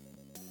magic.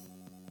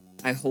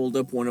 I hold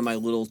up one of my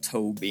little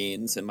toe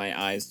beans, and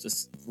my eyes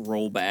just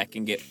roll back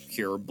and get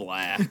pure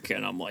black,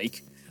 and I'm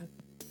like...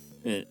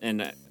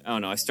 And I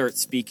don't know, I start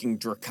speaking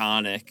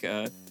Draconic.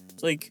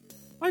 It's like,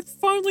 I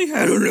finally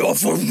had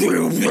enough of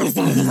you.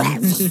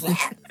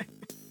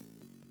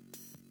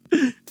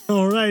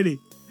 Alrighty.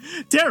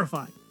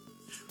 Terrifying.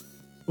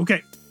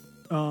 Okay.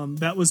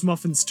 That was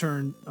Muffin's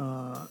turn.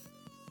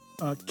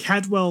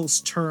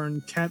 Cadwell's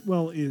turn.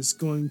 Cadwell is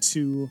going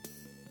to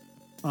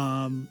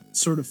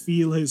sort of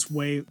feel his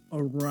way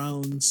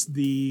around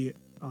the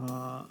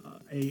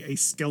a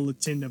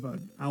skeleton of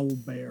an owl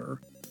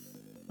bear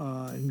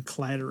and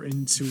clatter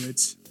into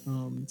it.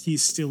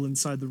 He's still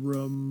inside the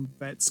room.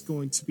 That's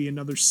going to be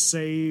another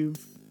save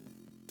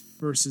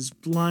versus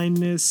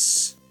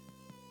blindness.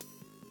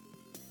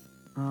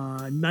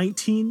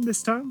 19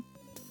 this time.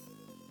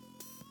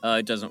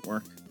 It doesn't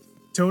work.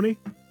 Tony?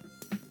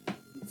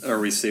 Are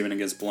we saving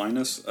against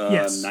blindness?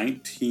 Yes.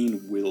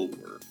 19 will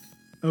work.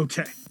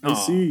 Okay. I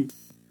see.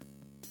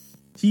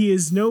 He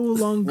is no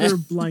longer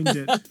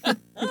blinded.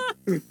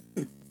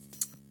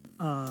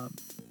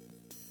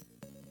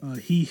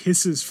 He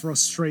hisses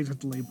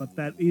frustratedly, but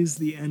that is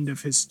the end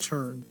of his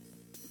turn.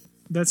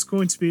 That's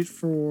going to be it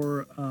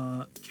for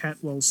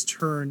Catwell's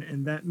turn,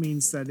 and that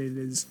means that it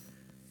is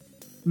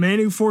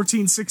Manu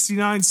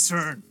 1469's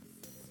turn.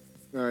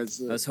 All right,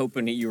 so I was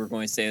hoping that you were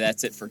going to say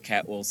that's it for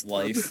Catwell's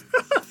life.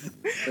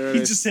 He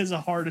just has a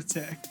heart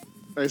attack.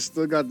 I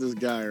still got this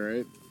guy,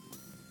 right?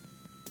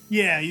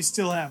 Yeah, you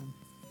still have him.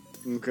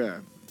 Okay.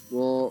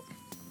 Well,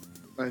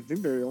 I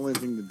think the only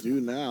thing to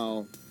do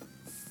now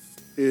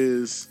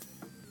is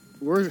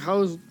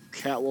how's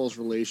Catwell's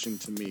relation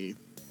to me?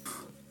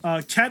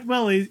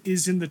 Catwell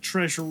is in the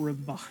treasure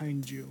room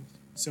behind you,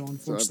 so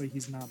unfortunately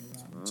he's not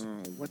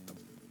around. Oh, what the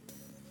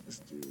this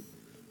dude.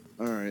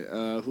 All right,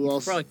 who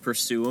else? Probably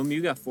pursue him.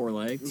 You got 4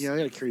 legs. Yeah, I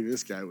gotta carry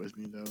this guy with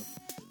me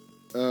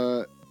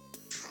though.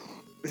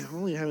 I don't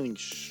really have anything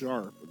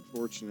sharp,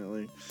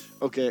 unfortunately.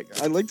 Okay,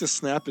 I'd like to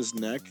snap his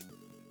neck.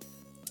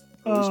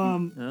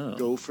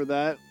 Go for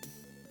that.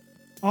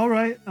 All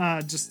right,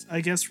 just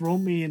I guess roll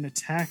me an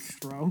attack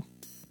throw.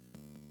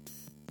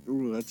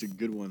 Ooh, that's a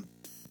good one.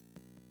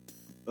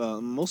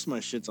 Most of my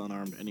shit's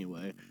unarmed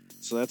anyway,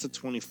 so that's a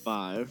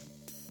 25.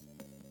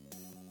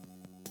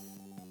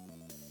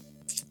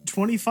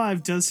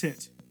 25 does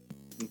hit.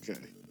 Okay,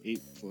 8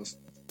 plus.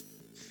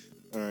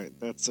 All right,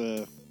 that's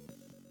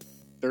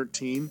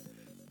 13.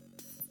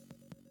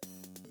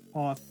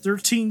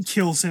 13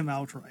 kills him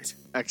outright.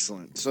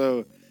 Excellent.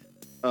 So,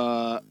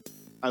 I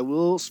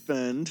will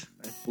spend.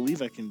 I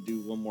believe I can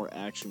do one more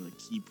action with a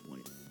key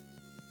point.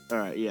 All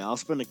right, yeah, I'll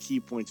spend a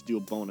key point to do a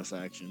bonus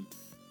action.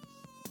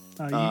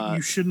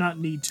 You should not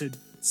need to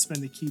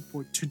spend a key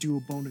point to do a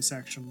bonus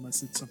action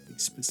unless it's something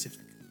specific.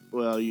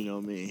 Well, you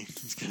know me.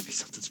 It's gonna be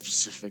something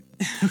specific.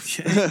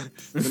 Okay.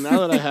 So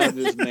now that I have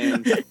this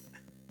man's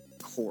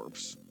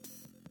corpse,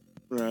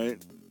 right?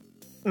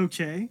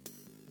 Okay.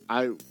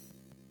 Let's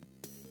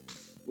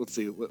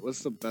see.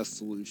 What's the best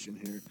solution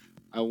here?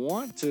 I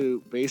want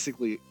to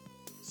basically.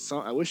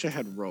 I wish I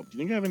had rope. Do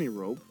you think I have any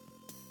rope?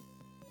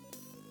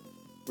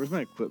 Where's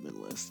my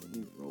equipment list? I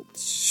need rope.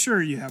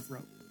 Sure, you have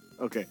rope.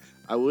 Okay.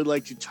 I would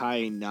like to tie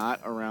a knot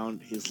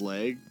around his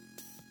leg.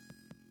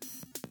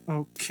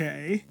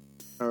 Okay.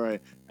 All right.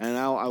 And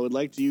now I would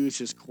like to use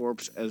his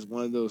corpse as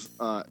one of those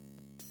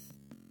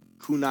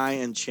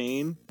kunai and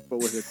chain, but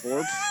with a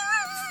corpse.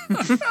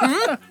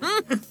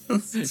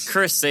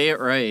 Chris, say it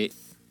right.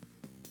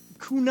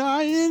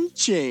 Kunai and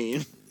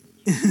chain.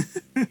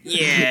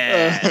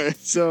 Yeah.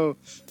 So,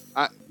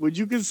 would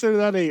you consider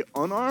that a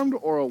unarmed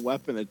or a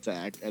weapon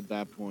attack at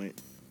that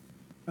point?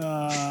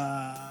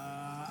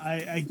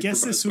 I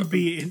guess this would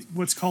be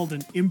what's called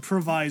an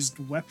improvised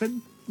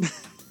weapon.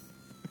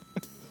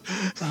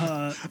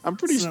 I'm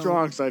pretty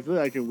strong, so I feel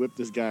like I can whip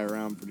this guy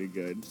around pretty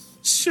good.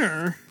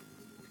 Sure.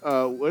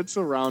 What's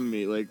around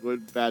me? Like,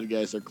 what bad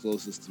guys are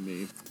closest to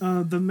me?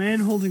 The man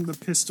holding the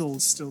pistol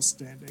is still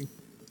standing.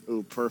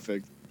 Oh,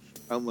 perfect.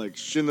 I'm like,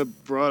 shouldn't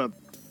have brought a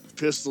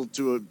pistol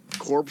to a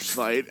corpse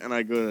fight, and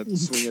I go to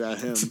swing it at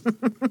him.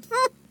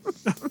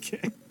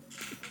 Okay.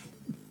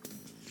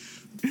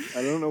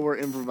 I don't know where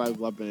improvised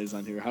weapon is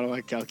on here. How do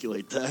I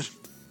calculate that?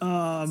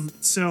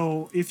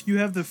 So if you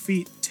have the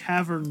feat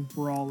Tavern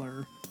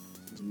Brawler,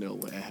 There's no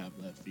way I have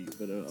that feat,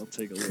 but I'll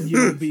take a look.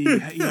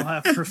 you'll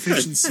have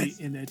proficiency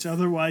in it.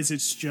 Otherwise,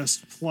 it's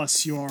just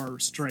plus your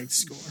strength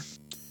score.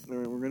 All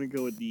right, we're gonna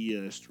go with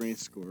the strength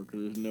score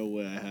because there's no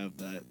way I have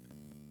that.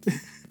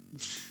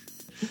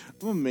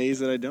 I'm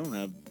amazed that I don't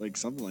have like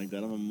something like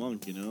that. I'm a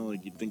monk, you know.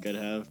 Like you'd think I'd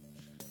have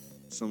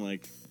some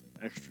like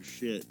extra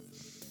shit.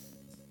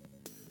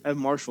 I have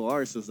martial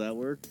arts. Does that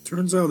work?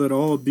 Turns out that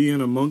all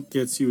being a monk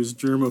gets you is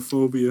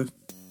germophobia.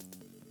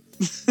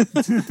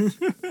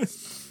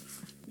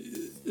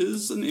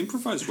 Is an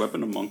improvised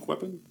weapon a monk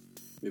weapon?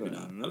 Maybe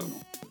not. I don't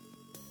know.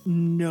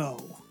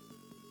 No.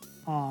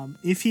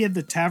 If he had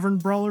the tavern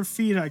brawler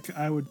feat,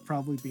 I would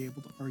probably be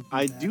able to argue.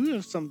 I that. do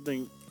have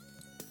something.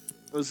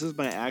 This is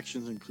my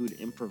actions include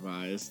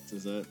improvised.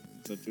 Does that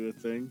do a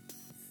thing?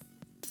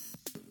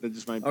 That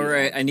just might be. All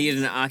right, I need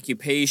an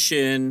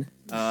occupation.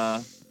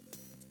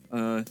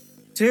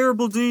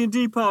 Terrible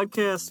D&D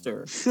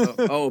podcaster.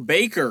 oh,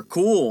 Baker,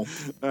 cool.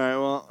 All right,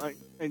 well,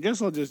 I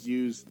guess I'll just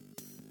use.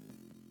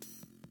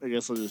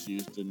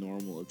 The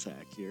normal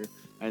attack here.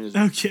 I just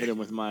hit him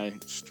with my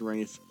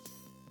strength.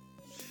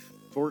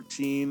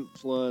 14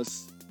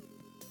 plus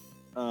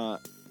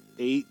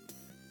 8,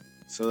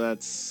 so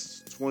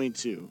that's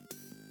 22.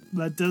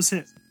 That does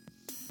hit.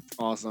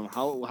 Awesome.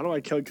 How do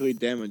I calculate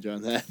damage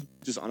on that?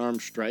 Just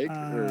unarmed strike?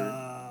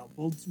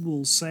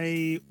 We'll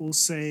say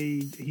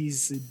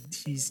he's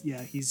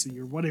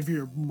your whatever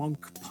your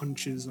monk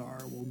punches are.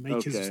 We'll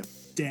make his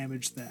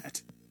damage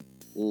that.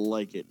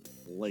 Like it.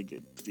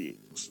 3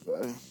 plus 5.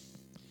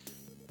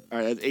 All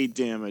right, that's 8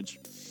 damage.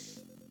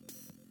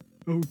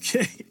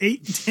 Okay,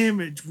 8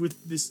 damage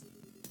with this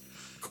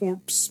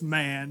corpse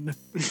man.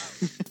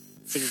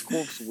 It's like a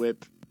corpse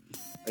whip,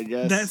 I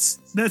guess.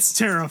 That's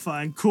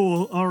terrifying.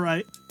 Cool. All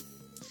right.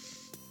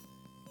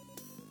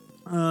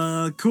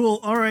 Cool.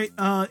 All right.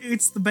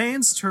 It's the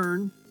band's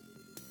turn.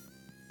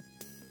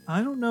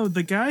 I don't know.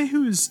 The guy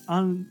who's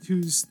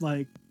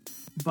like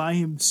by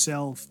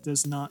himself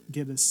does not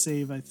get a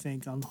save, I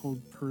think, on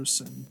hold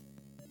person.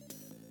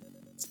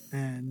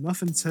 And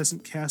Muffins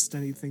hasn't cast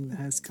anything that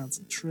has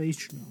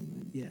concentration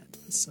on it yet,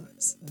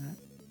 besides that.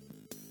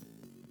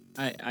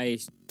 I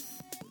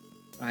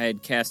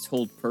had cast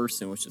hold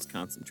person, which is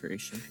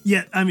concentration.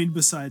 Yeah, I mean,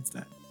 besides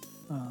that.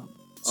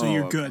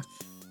 You're good.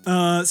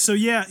 So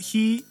yeah,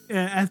 he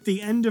at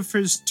the end of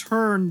his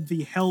turn,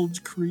 the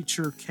held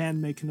creature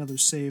can make another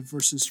save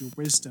versus your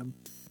wisdom,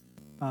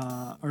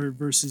 or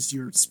versus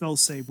your spell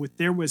save with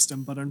their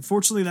wisdom. But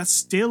unfortunately, that's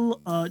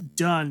still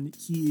done.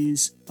 He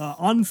is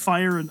on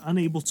fire and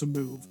unable to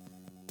move.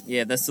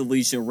 Yeah, that's the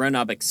Legion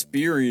Renob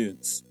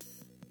experience.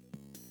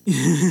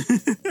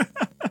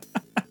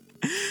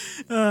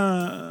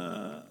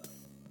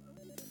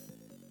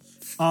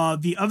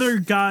 The other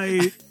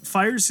guy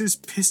fires his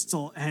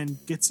pistol and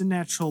gets a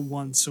natural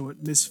 1, so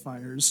it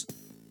misfires.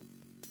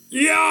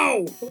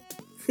 Yo!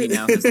 He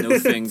now has no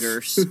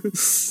fingers.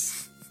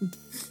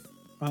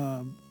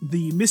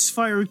 The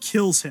misfire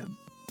kills him.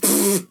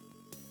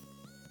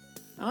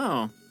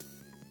 Oh.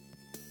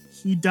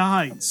 He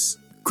dies.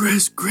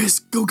 Chris,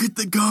 go get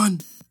the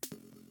gun.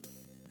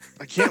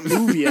 I can't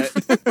move yet.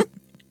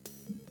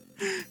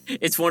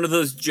 It's one of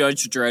those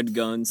Judge Dredd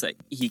guns that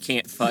he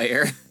can't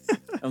fire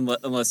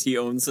unless he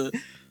owns it.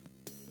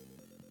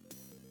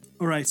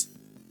 All right.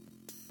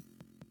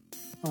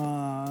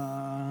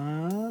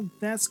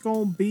 That's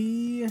gonna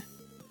be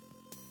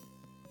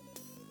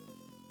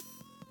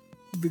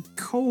the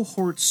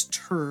cohort's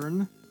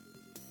turn.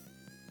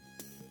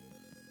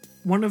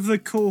 One of the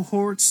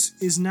cohorts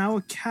is now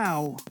a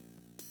cow.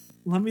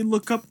 Let me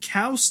look up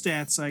cow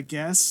stats, I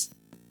guess.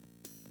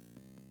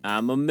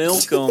 I'ma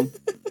milk 'em.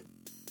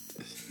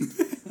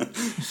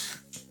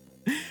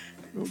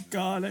 Oh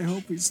God, I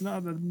hope he's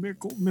not a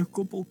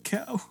milkable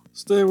cow.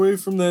 Stay away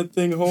from that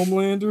thing,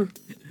 Homelander.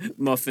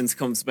 Muffins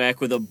comes back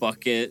with a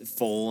bucket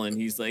full, and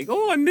he's like,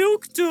 "Oh, I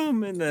milked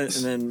him." And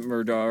then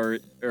Murdar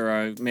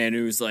or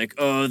Manu's like,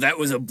 "Oh, that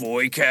was a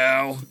boy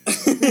cow."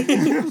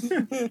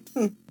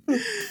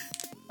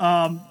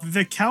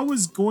 The cow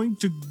is going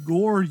to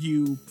gore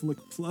you, Plick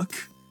Pluck.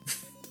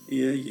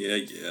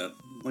 Yeah.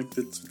 Like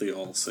that's what they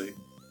all say.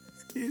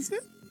 Is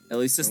it? At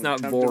least it's not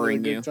Time to have a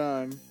boring good you.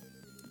 time.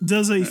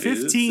 Does a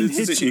 15 it's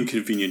hit an you?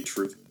 inconvenient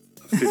truth.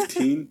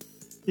 15?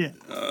 Yeah.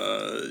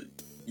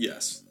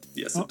 Yes,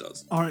 it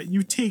does. All right,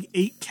 you take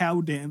 8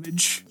 cow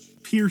damage.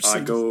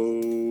 Piercing. I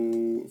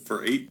go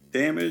for 8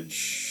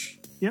 damage.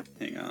 Yep.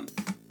 Hang on.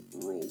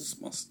 Rolls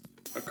must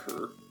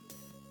occur.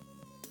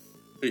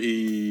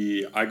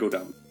 I go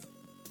down.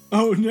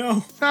 Oh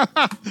no.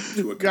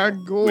 To a Got cow,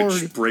 gored.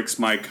 which breaks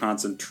my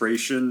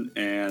concentration,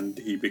 and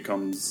he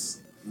becomes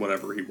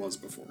whatever he was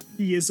before.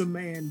 He is a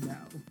man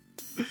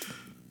now.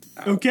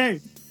 Ow. Okay.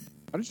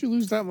 How did you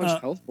lose that much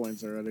health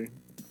points already?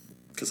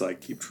 Because I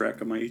keep track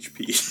of my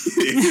HP.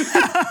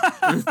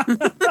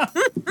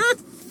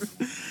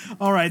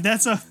 All right,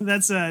 that's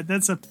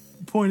a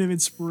point of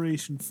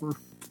inspiration for.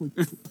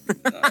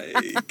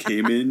 I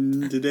came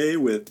in today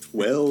with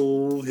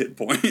 12 hit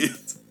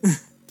points.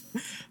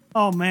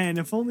 Oh man,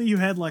 if only you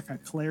had like a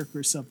cleric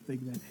or something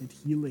that had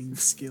healing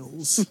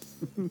skills.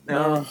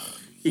 No,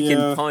 he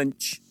can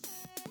punch.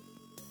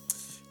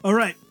 All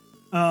right.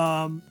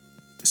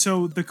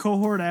 So the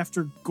cohort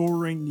after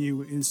goring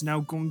you is now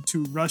going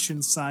to rush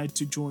inside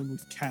to join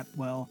with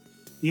Catwell.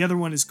 The other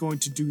one is going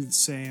to do the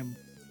same.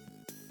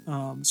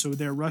 So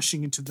they're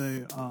rushing into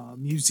the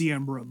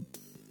museum room.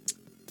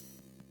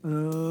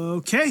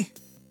 Okay.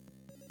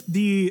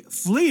 The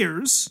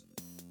fleers.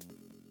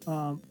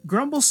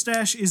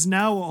 Grumblestash is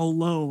now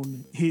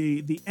alone.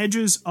 The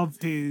edges of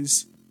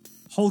his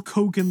Hulk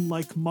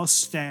Hogan-like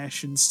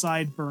mustache and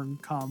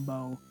sideburn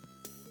combo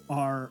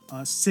are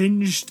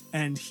singed,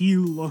 and he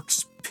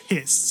looks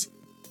pissed.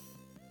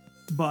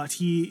 But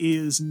he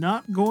is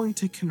not going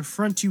to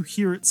confront you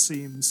here, it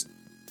seems.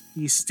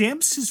 He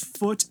stamps his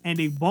foot, and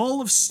a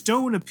ball of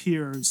stone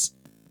appears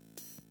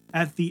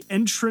at the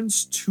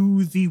entrance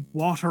to the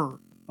water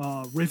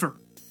river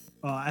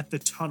at the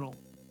tunnel,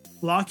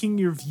 blocking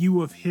your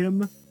view of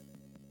him,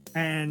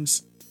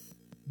 and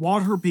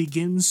water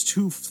begins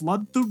to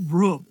flood the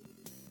room.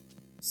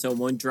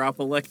 Someone drop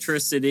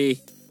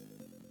electricity.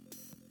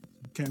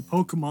 Okay,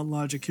 Pokemon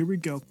logic, here we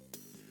go.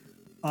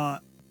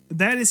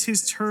 That is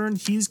his turn.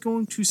 He's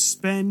going to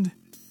spend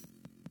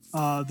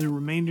the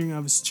remainder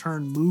of his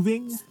turn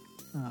moving.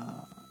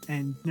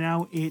 And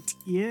now it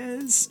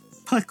is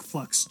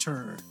Plick-Pluck's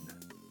turn.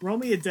 Roll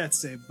me a death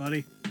save,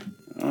 buddy.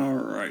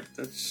 Alright,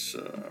 that's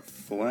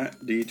flat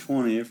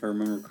D20 if I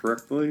remember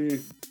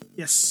correctly.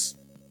 Yes.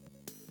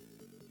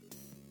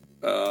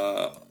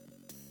 A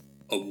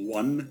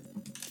 1.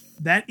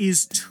 That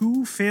is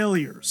 2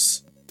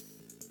 failures.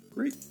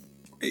 Great.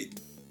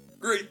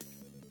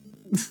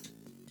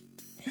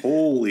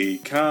 Holy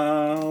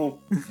cow.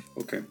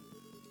 Okay,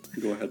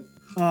 go ahead.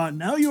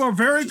 Now you are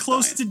very Just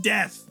close dying. to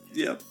death.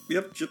 Yep.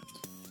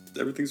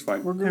 Everything's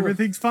fine. We're good.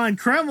 Everything's fine.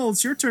 Kreml,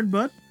 it's your turn,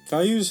 bud. Can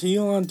I use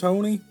heal on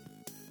Tony?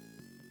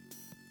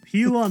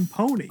 Heal on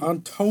Pony.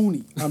 On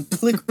Tony. On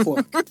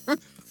Plick-Pluck.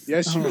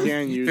 Yes, you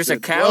can use There's it. a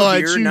cow Well, I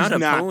here, choose not a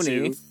not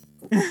pony.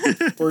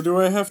 to. Or do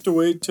I have to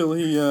wait till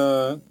he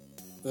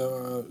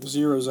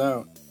zeroes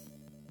out?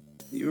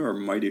 You are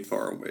mighty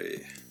far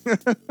away.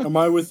 Am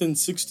I within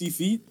 60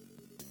 feet?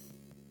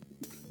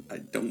 I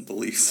don't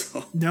believe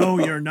so. No,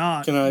 you're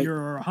not. Can I-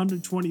 You're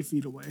 120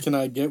 feet away. Can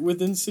I get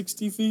within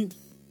 60 feet?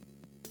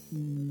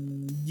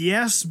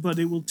 Yes, but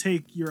it will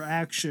take your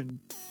action.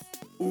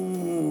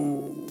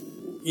 Ooh.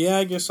 Yeah,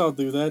 I guess I'll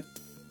do that.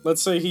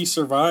 Let's say he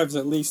survives,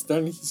 at least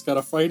then he's got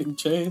a fighting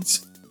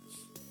chance.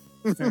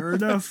 Fair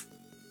enough.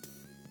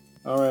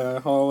 Alright, I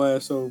haul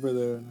ass over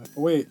there.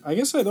 Wait, I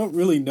guess I don't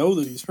really know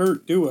that he's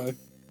hurt, do I?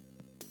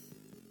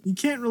 You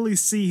can't really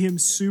see him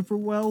super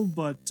well,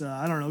 but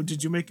I don't know.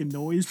 Did you make a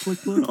noise,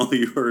 Plick-Pluck? All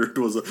you heard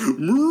was a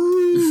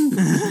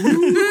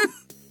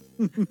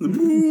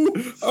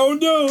Oh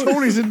no!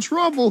 Tony's in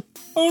trouble.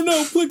 Oh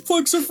no,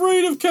 Plick-Pluck's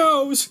afraid of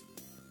cows!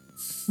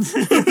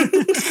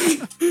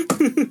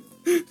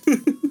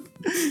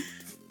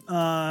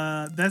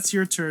 That's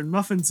your turn.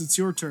 Muffins, it's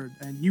your turn.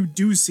 And you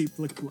do see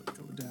Plick-Pluck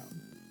go down.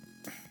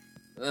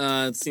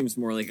 It seems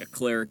more like a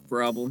cleric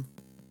problem.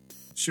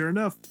 Sure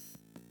enough.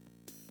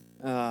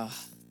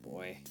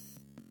 Boy.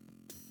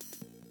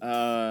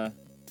 I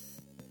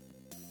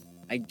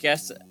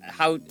guess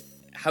how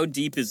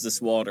deep is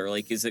this water?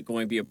 Like, is it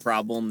going to be a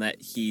problem that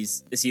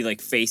is he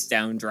like face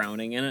down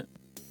drowning in it?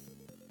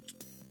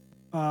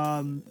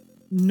 No.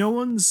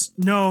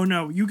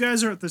 You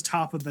guys are at the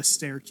top of the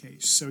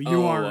staircase, so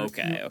you are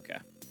okay.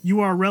 You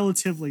are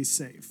relatively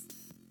safe.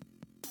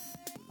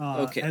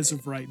 Okay. As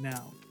of right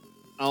now.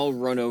 I'll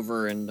run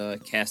over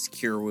and cast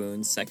Cure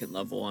Wounds 2nd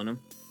level on him.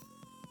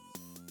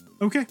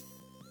 Okay.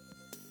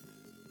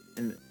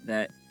 And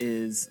that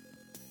is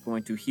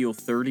going to heal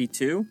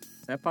 32.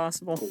 Is that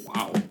possible? Oh,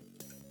 wow.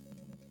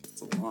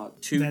 That's a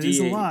lot. 2d8. That is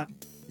a lot.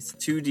 It's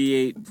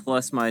 2d8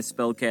 plus my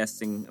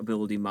spellcasting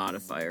ability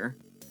modifier.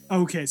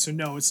 Okay, so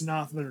no, it's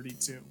not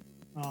 32.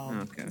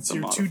 Okay. It's The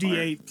your modifier.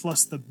 2d8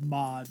 plus the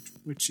mod,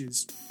 which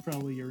is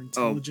probably your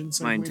intelligence.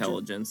 My I'd wager.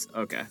 intelligence.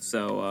 Okay,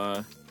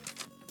 so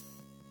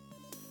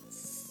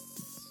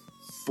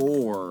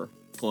 4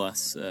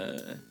 plus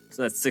so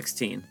that's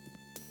 16.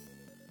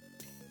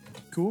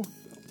 Cool.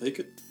 I'll take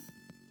it.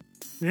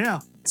 Yeah,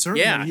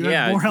 certainly. Yeah, you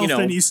yeah, have more health you know.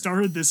 than you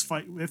started this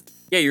fight with.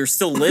 Yeah, you're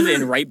still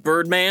living, right,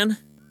 Birdman?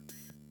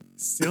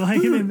 Still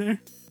hanging in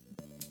there.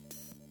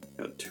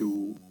 Got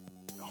 2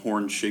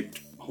 horn-shaped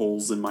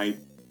holes in my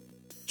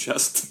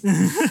chest.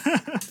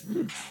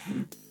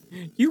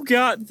 You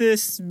got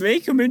this.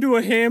 Make him into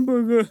a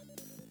hamburger.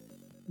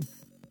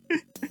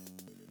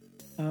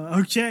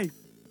 Okay.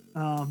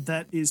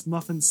 That is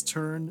Muffin's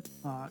turn.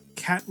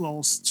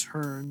 Catwell's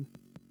turn.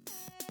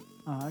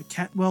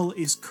 Catwell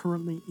is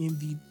currently in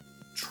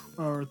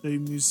the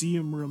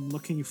museum room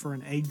looking for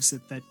an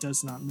exit that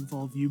does not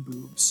involve you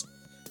boobs.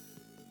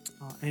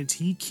 And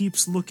he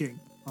keeps looking.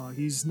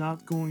 He's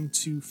not going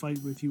to fight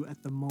with you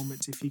at the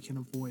moment if he can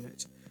avoid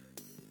it.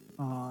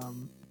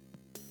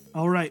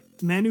 All right,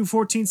 Manu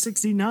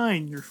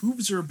 1469. Your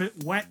hooves are a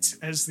bit wet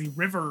as the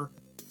river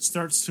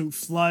starts to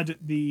flood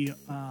the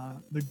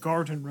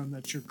garden room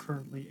that you're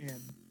currently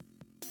in.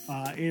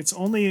 It's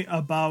only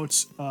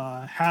about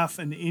half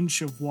an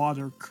inch of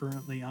water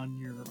currently on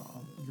your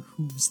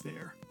hooves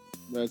there.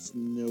 That's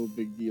no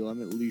big deal.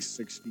 I'm at least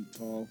 6 feet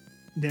tall.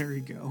 There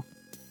you go.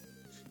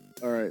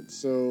 All right,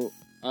 so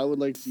I would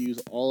like to use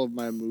all of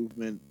my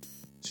movement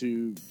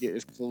to get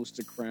as close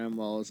to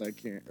Cramwell as I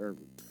can, or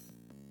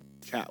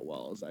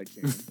Catwell as I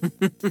can.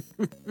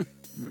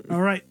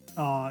 All right.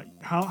 How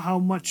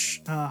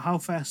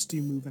fast do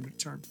you move in a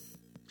turn?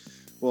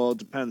 Well, it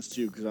depends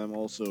too, because I'm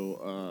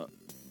also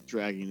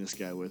dragging this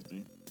guy with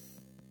me.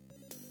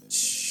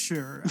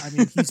 Sure. I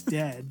mean, he's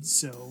dead,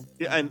 so.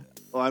 Yeah, and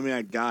well, I mean,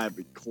 a guy,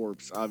 but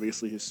corpse.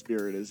 Obviously, his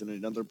spirit is in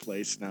another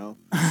place now.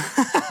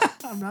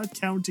 I'm not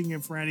counting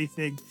him for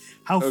anything.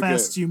 How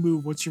fast do you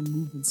move? What's your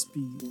movement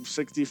speed?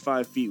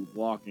 65 feet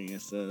walking,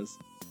 it says.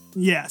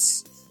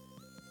 Yes.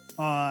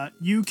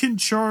 You can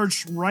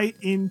charge right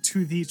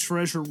into the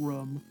treasure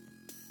room.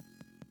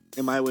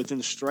 Am I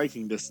within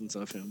striking distance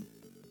of him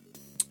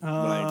when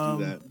I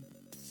do that?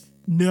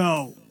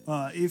 No.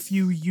 If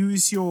you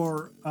use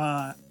your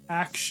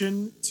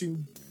action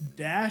to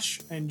dash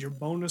and your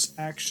bonus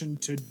action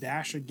to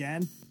dash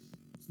again,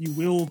 you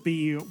will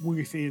be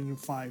within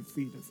 5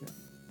 feet of him.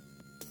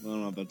 I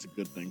don't know if that's a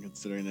good thing,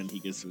 considering then he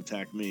gets to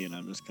attack me and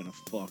I'm just kind of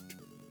fucked.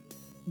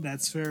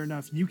 That's fair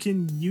enough. You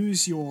can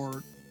use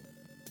your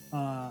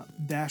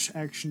dash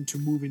action to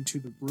move into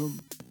the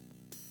room.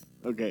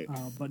 Okay.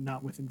 But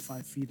not within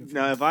 5 feet of him.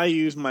 Now, if I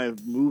use my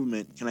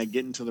movement, can I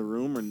get into the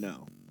room or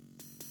no?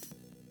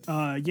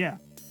 Yeah.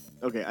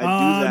 Okay, I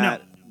do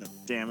that. No.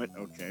 Damn it.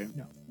 Okay.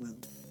 No. Well.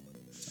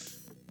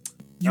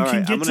 You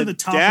can get to the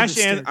top of the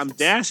stairs. I'm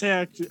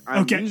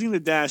using the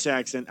dash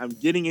action. I'm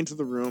getting into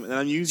the room, and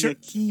I'm using a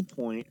key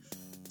point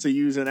to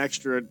use an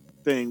extra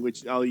thing,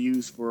 which I'll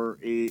use for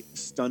a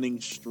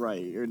stunning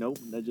strike. Or nope,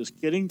 just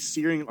kidding.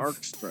 Searing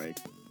arc strike.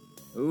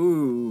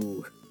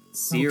 Ooh,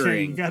 searing.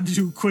 Okay, you got to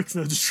do quick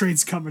though. The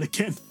train's coming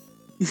again.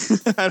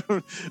 I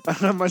don't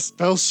have my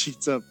spell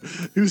sheets up.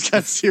 Who's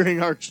got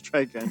searing arc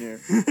strike on here?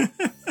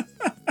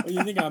 Oh,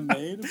 you think I'm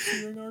made of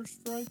searing arc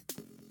strike?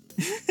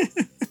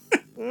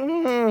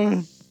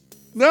 No,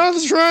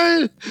 that's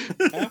right.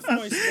 Half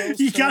my spells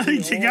you tell me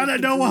gotta all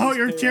know I how can do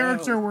your is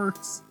character KO.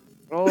 works.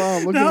 Hold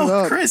on, look it No,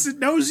 up. Chris, it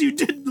knows you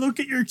didn't look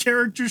at your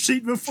character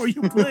sheet before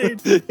you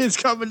played. It's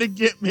coming to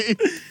get me.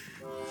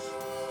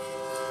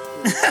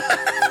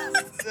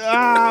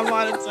 I'm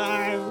out of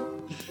time.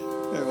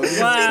 Wow.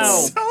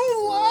 It's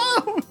so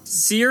loud.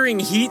 Searing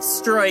heat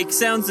strike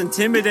sounds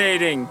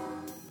intimidating.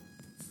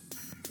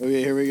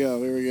 Okay, here we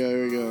go.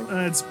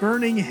 It's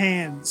burning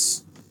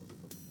hands.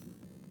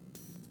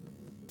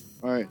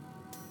 All right.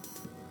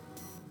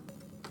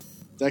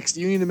 Dex,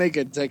 you need to make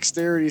a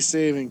dexterity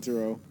saving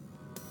throw.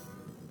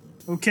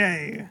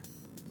 Okay.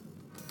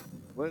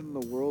 What in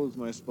the world is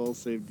my spell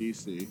save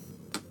DC? I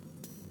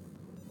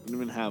don't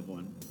even have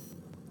one.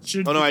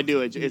 No, I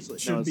do. It's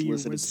should be your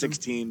listed. It's wisdom.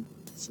 16.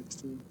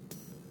 16.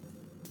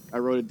 I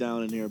wrote it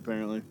down in here,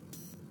 apparently.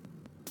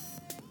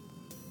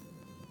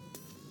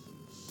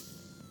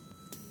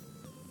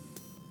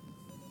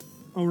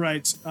 All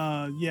right.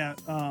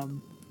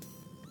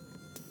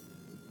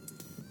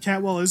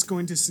 Catwell is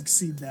going to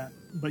succeed that,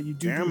 but you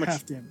do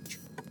half damage.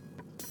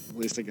 At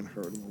least I can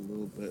hurt him a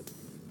little bit.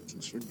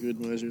 Just for good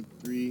measure.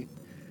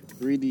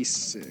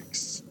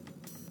 3d6.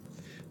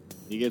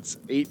 He gets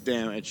 8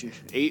 damage.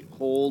 8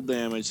 whole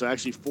damage. So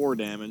actually 4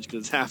 damage,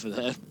 because it's half of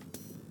that.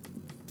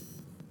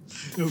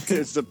 Okay.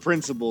 It's the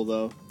principle,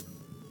 though.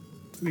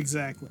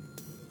 Exactly.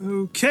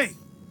 Okay.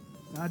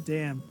 God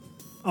damn.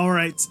 All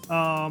right.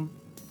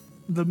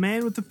 The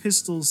man with the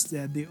pistol's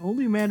dead. The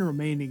only man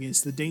remaining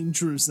is the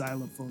dangerous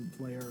xylophone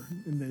player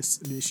in this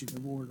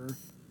initiative order.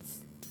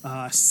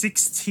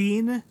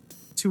 16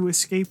 to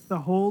escape the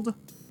hold.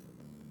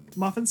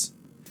 Muffins?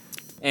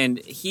 And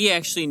he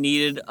actually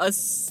needed a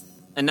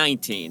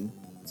 19.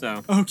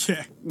 So,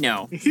 Okay.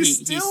 no. He's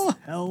still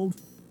held.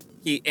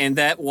 And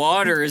that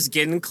water is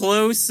getting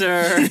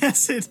closer.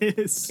 Yes, it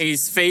is.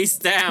 He's face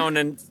down,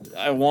 and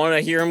I want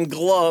to hear him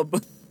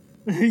glub.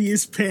 He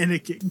is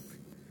panicking.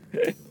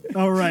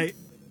 All right.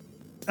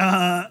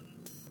 The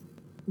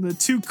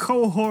two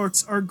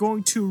cohorts are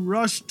going to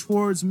rush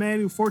towards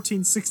Manu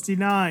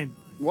 1469.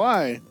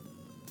 Why?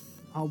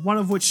 One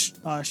of which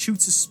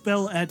shoots a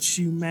spell at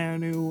you,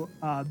 Manu.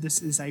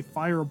 This is a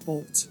fire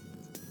bolt.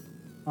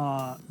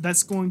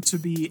 That's going to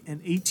be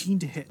an 18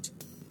 to hit.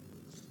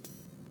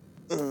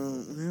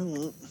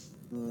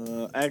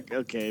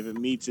 Okay, if it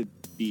meets, it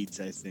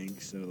beats, I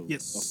think. So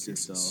Yes. fuck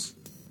yourself.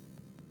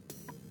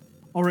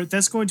 All right,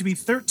 that's going to be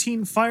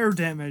 13 fire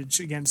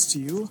damage against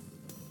you.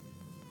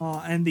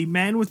 And the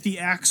man with the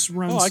axe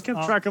runs. Oh, I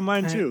kept track of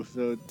mine too.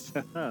 So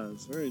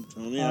sorry,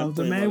 Tony.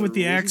 The man with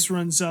the axe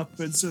runs up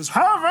and says,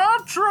 "Have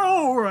at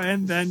you!"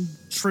 and then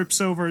trips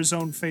over his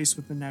own face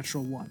with the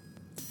natural one.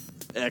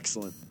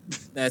 Excellent.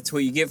 That's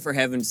what you get for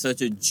having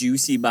such a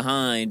juicy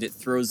behind. It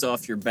throws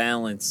off your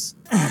balance.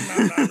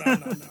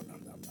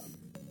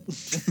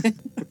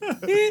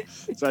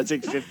 So I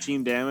take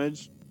 15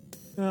 damage.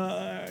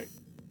 You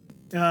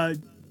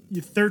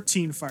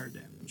 13 fire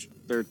damage.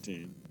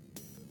 13.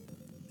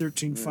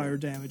 13 fire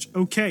damage.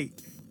 Okay.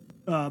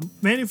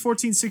 Manny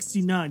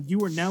 1469,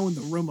 you are now in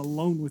the room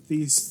alone with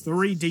these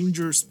 3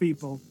 dangerous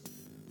people.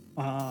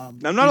 I'm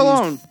not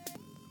alone.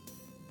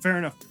 Fair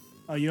enough.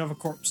 Oh, you have a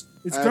corpse.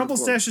 It's I have a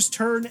Grumblestash's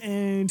turn,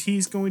 and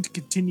he's going to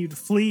continue to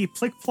flee.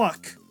 Plick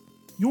Pluck,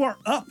 you are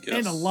up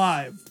and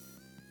alive.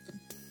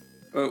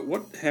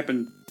 What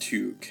happened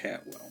to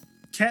Catwell?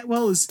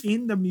 Catwell is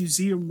in the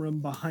museum room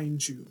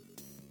behind you.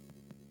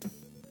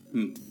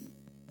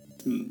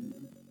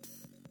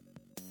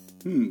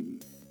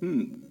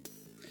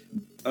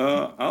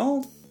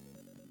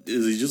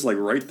 Is he just like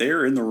right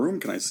there in the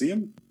room? Can I see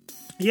him?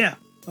 Yeah.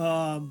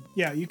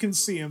 Yeah, you can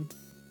see him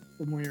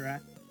from where you're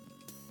at.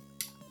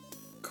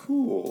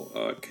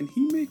 Cool. Can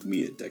he make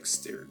me a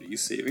dexterity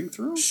saving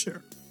throw?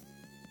 Sure.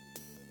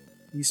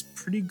 He's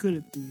pretty good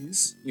at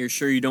these. You're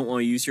sure you don't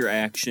want to use your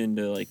action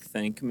to, like,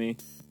 thank me?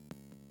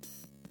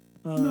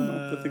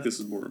 No, I think this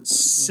is more important.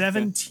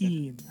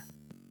 17.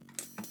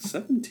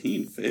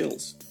 17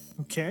 fails.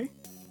 Okay.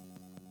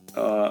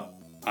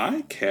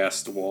 I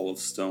cast Wall of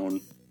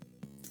Stone.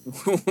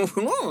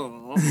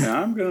 And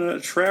I'm gonna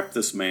trap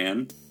this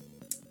man,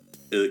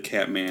 the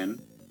cat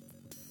man,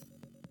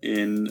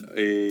 in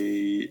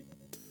a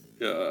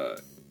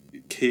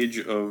cage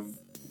of,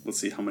 let's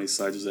see, how many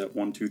sides is that?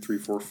 1, 2, 3,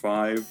 4,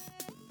 5.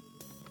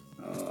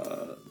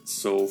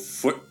 So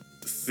foot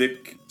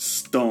thick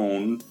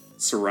stone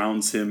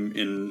surrounds him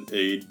in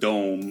a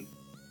dome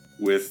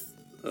with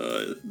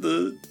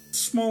the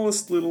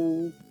smallest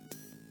little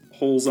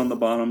holes on the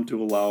bottom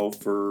to allow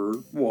for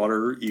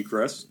water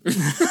egress.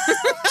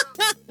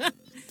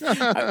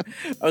 I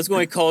was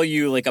going to call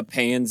you like a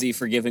pansy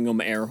for giving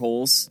them air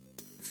holes.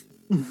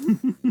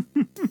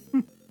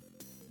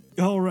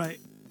 All right.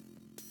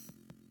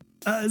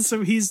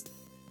 So he's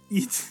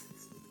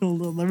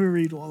hold on, let me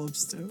read Wall of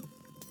Stone.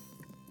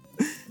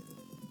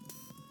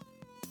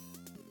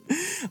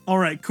 All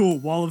right, cool.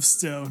 Wall of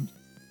Stone.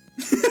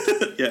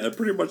 Yeah, it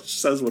pretty much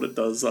says what it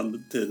does on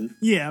the tin.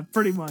 Yeah,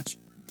 pretty much.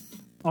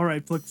 All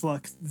right, Plick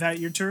Pluck. That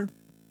your turn?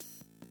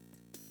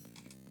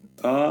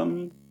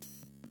 You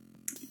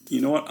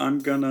know what? I'm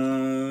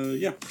gonna...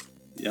 Yeah,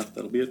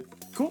 that'll be it.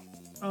 Cool.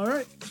 All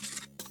right.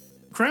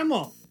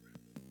 Kreml.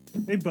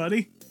 Hey,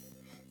 buddy.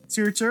 It's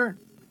your turn.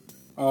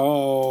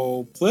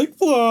 Oh, Plick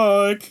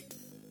Pluck!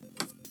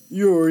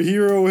 Your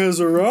hero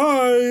has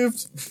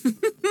arrived!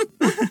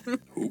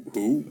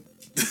 Who?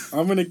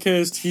 I'm gonna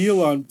cast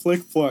Heal on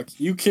Plick Pluck.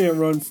 You can't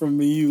run from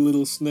me, you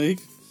little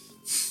snake.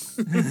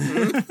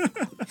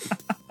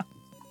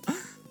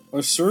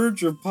 A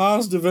surge of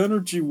positive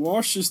energy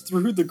washes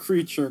through the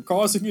creature,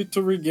 causing it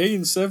to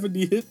regain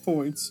 70 hit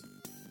points.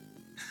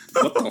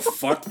 What the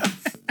fuck?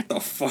 What the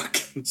fuck?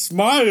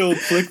 Smile,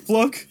 Plick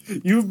Pluck.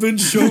 You've been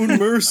shown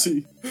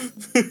mercy.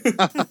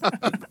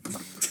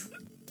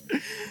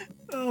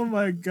 Oh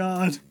my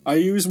god. I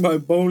use my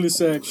bonus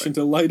action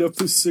to light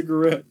up a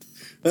cigarette.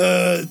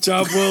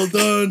 Job well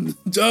done.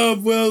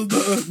 Job well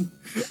done.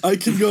 I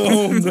can go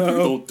home now.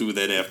 Don't do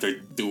that after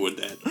doing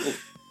that.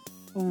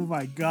 Oh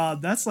my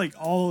god, that's like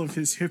all of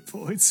his hit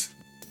points.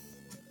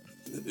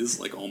 It is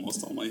like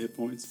almost all my hit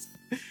points.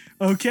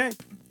 Okay.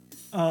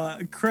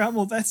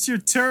 Kreml, that's your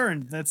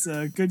turn. That's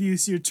a good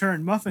use of your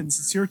turn. Muffins,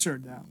 it's your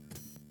turn now.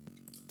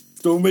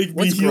 Don't make me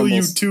What's heal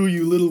you Grumbles? too,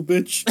 you little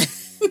bitch.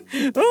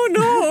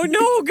 Oh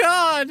no,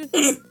 God!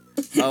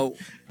 Oh,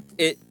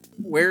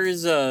 where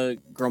is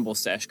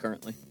Grumblestash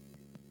currently?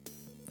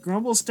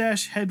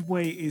 Grumblestash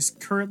headway is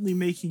currently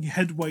making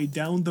headway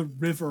down the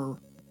river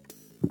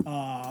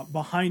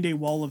behind a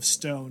wall of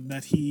stone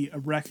that he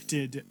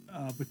erected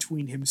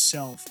between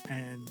himself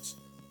and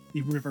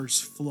the river's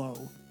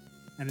flow,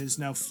 and is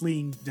now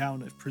fleeing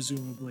down it,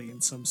 presumably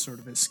in some sort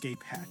of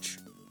escape hatch.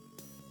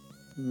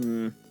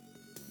 Let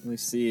me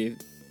see.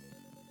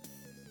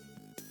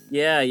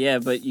 Yeah,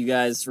 but you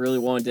guys really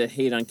wanted to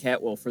hate on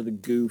Catwell for the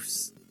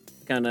goofs.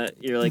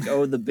 You're like,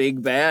 oh, the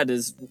big bad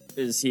is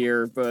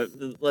here, but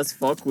let's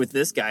fuck with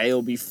this guy.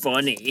 It'll be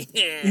funny.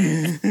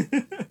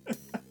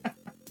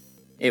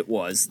 It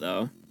was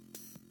though.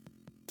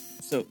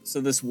 So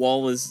this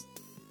wall was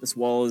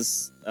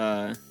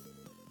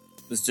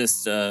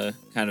just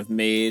kind of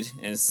made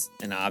as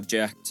an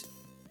object.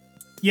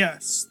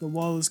 Yes, the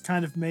wall is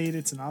kind of made.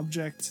 It's an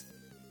object.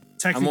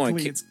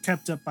 Technically, it's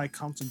kept up by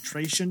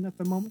concentration at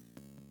the moment.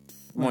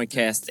 I'm going to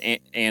cast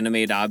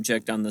animate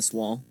object on this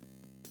wall.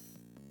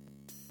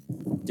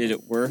 Did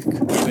it work?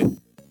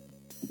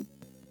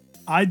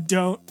 I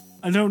don't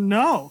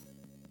know.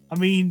 I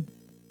mean,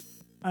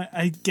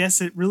 I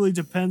guess it really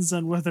depends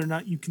on whether or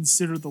not you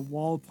consider the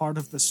wall part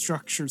of the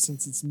structure,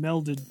 since it's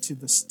melded to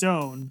the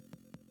stone.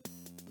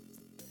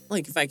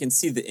 Like, if I can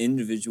see the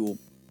individual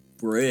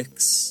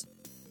bricks,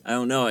 I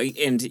don't know.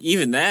 And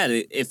even that,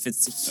 if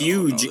it's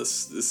huge, No,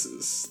 this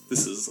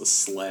is a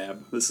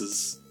slab. This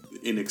is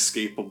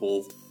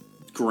inescapable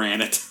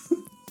granite.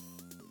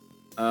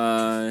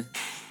 A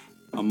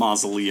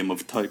mausoleum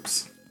of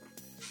types.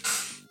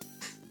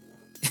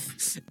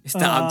 if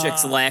the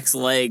object lacks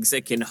legs,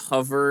 it can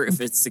hover. If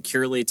it's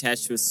securely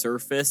attached to a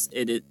surface,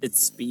 its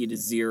speed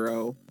is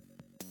 0.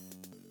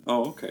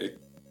 Oh, okay.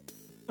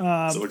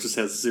 So it just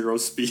has 0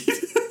 speed.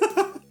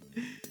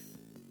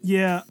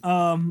 Yeah.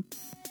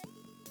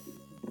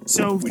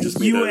 So we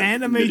just you made a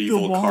animate the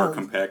medieval wall. car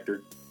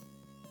compactor.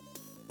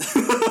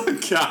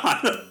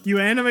 God. You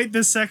animate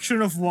this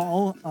section of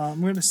wall.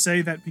 I'm going to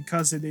say that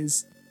because it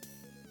is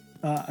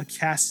a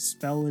cast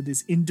spell, it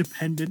is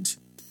independent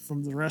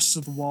from the rest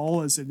of the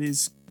wall, as it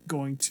is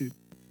going to...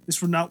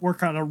 This would not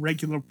work on a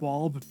regular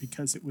wall, but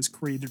because it was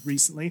created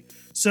recently.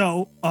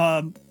 So,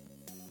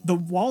 the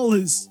wall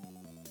is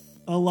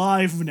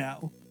alive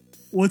now.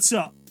 What's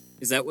up?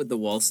 Is that what the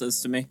wall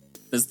says to me?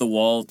 Does the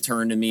wall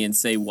turn to me and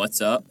say,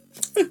 "What's up"?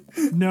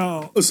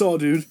 No. That's all,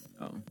 dude.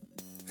 Oh.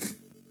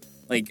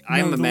 Like,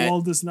 No, the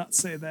wall does not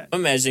say that.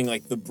 I'm imagining,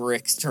 like, the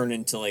bricks turn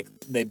into, like,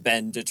 they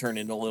bend to turn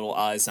into little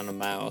eyes on a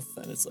mouth,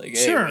 and it's like,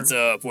 hey, Sure. what's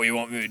up? What do you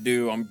want me to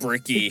do? I'm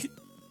bricky.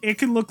 It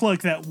can look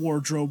like that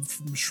wardrobe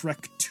from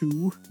Shrek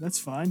 2. That's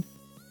fine.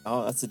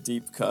 Oh, that's a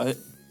deep cut.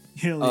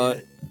 Hell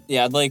yeah.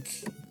 Yeah,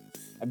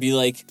 I'd be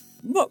like,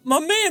 my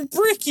man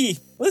Bricky,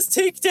 let's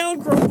take down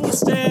Grumble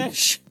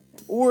Stash.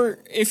 Or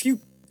if you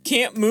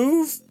can't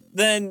move,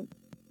 then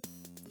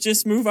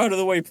just move out of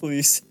the way,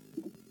 please.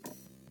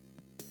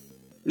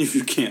 If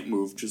you can't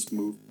move, just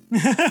move.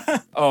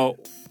 Oh.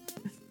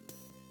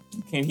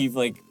 Can he,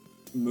 like,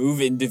 move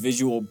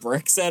individual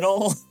bricks at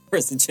all? Or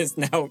is it just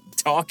now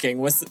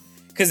talking?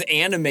 Because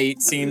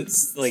animate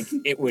seems like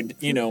it would,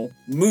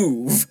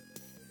 move.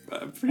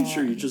 I'm pretty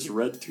sure you just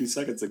read 2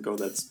 seconds ago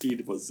that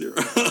speed was 0.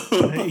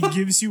 It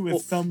gives you a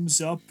thumbs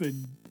up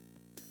and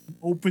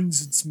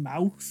opens its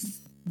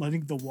mouth,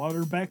 letting the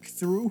water back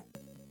through.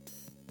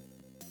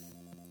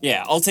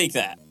 Yeah, I'll take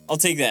that.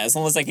 As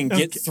long as I can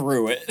get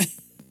through it.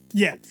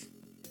 Yeah.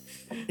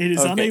 It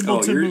is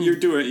unable to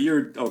move.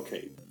 You're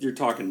okay. You're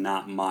talking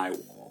not my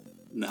wall.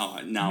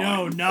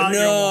 No, not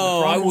your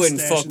wall. I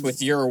wouldn't fuck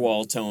with your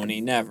wall,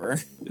 Tony. Never.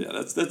 Yeah,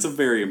 that's a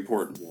very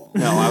important wall.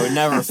 No, I would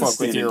never fuck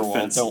with your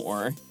wall. Don't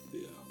worry.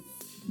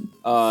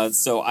 Yeah.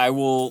 So I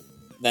will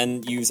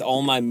then use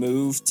all my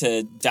move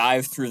to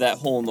dive through that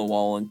hole in the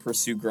wall and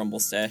pursue Grumble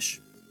Stash.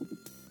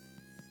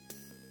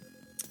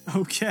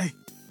 Okay.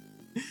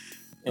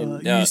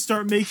 And, you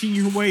start making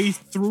your way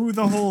through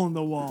the hole in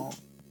the wall.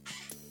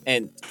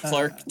 And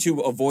Clark, to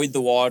avoid the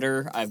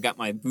water, I've got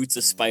my boots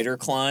of spider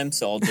climb,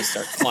 so I'll just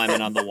start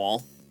climbing on the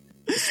wall.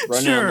 Just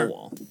running on the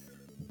wall.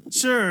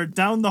 Sure,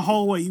 down the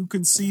hallway you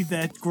can see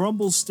that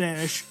Grumble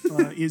Stash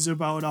is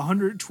about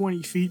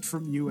 120 feet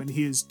from you, and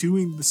he is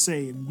doing the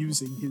same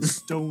using his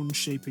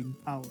stone-shaping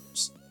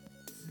powers.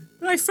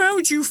 I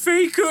found you,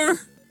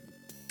 Faker!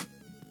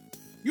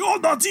 You're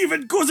not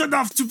even good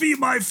enough to be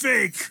my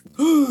fake!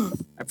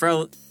 I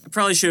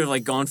probably should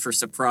have gone for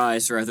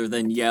surprise rather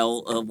than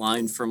yell a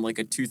line from a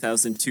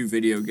 2002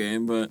 video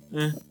game, but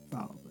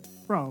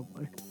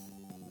Probably.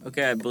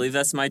 Okay, I believe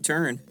that's my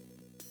turn.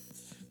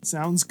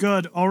 Sounds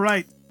good. All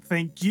right.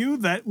 Thank you.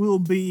 That will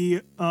be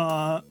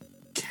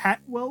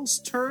Catwell's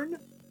turn.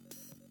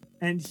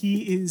 And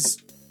he is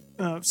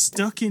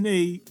stuck in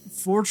a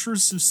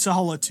fortress of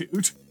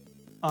solitude.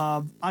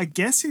 I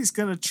guess he's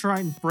going to try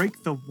and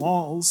break the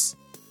walls.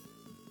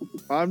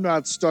 I'm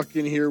not stuck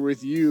in here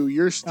with you.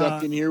 You're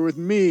stuck in here with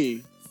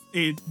me.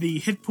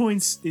 The hit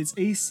points, its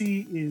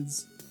AC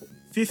is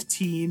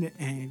 15,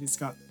 and it's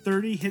got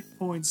 30 hit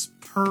points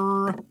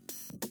per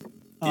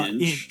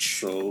inch.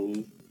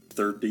 So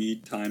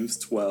 30 times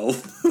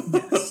 12.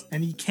 Yes,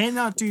 and he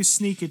cannot do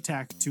sneak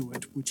attack to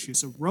it, which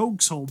is a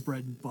rogue's whole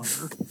bread and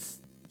butter.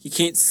 He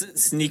can't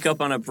sneak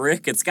up on a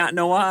brick. It's got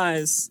no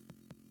eyes.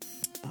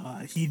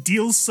 He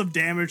deals some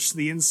damage to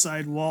the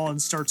inside wall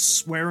and starts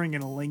swearing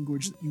in a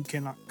language that you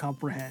cannot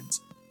comprehend.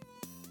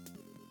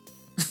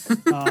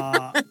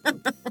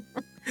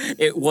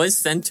 It was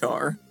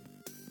Centaur.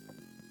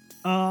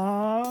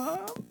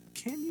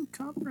 Can you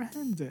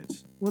comprehend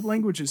it? What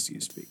languages do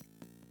you speak?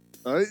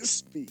 I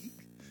speak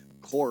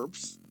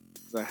corpse.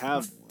 I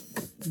have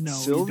one. No,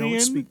 Sylvian, you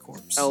don't speak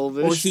corpse.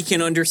 Elvish. Well, he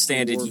can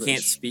understand it. He Dwarvish.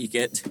 can't speak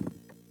it.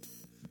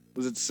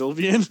 Was it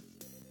Sylvian?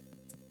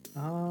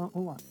 Hold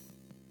on.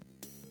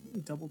 Let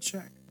me double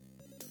check.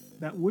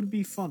 That would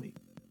be funny.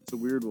 It's a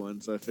weird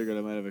one, so I figured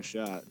I might have a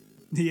shot.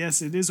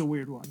 Yes, it is a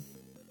weird one.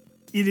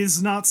 It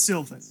is not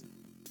Sylvan.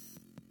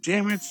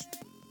 Damn it!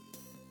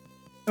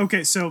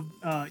 Okay, so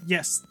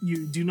yes,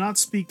 you do not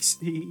speak.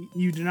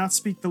 You do not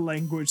speak the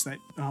language that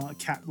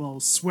Catwell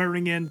is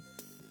swearing in,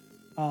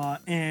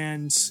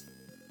 and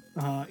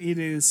it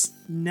is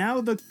now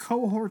the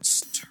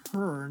cohort's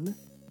turn.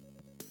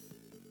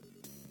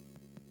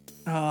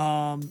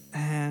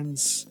 And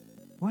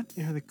what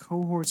are the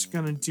cohorts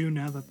gonna do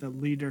now that the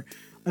leader?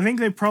 I think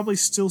they probably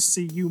still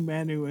see you,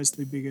 Manu, as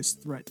the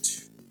biggest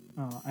threat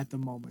at the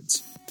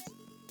moment.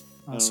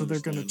 So they're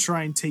gonna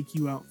try and take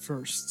you out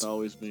first. It's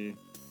always me.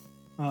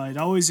 It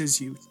always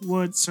is you.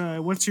 What's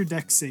your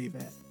deck save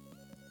at? That's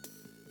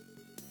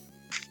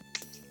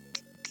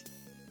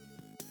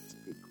a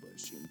good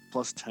question.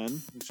 Plus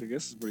 10, which I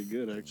guess is pretty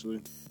good,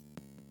 actually.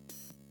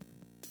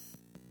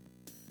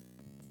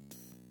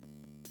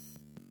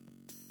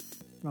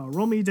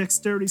 Roll me a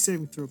dexterity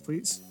saving throw,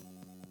 please.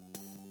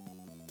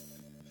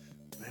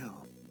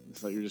 Well, I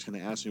thought you were just going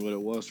to ask me what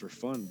it was for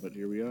fun, but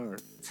here we are.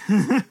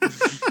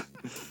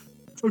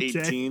 Okay.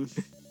 18.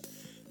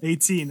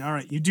 18. All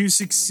right, you do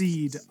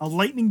succeed. A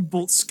lightning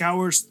bolt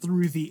scours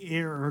through the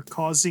air,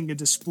 causing a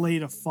display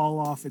to fall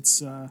off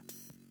its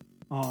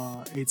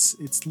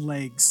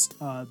legs.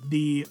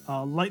 The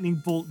lightning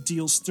bolt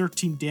deals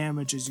 13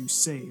 damage as you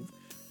save,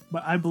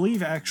 but I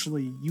believe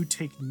actually you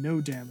take no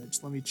damage.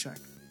 Let me check.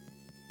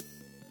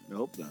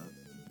 Nope, not.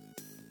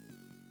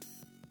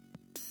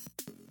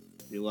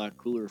 Be a lot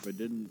cooler if I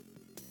didn't.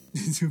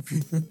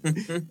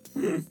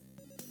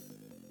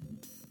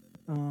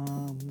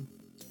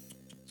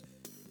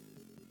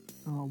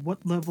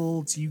 What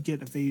level do you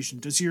get evasion?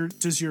 Does your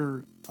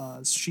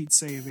sheet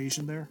say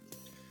evasion there?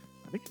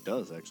 I think it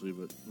does actually,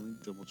 but let me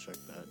double check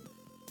that.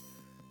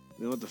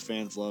 You know what the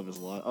fans love is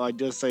a lot. Oh, I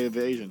did say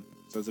evasion.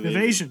 It says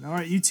Evasion. All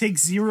right, you take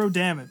 0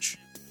 damage.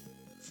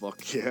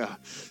 Fuck yeah!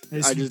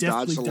 As I you just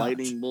dodged the definitely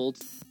lightning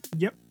bolt.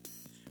 Yep.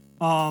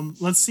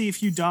 Let's see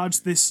if you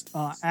dodge this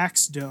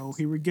axe dough.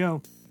 Here we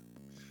go.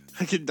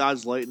 I can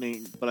dodge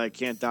lightning, but I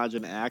can't dodge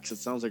an axe. It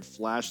sounds like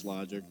Flash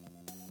logic.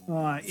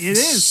 It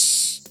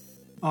is.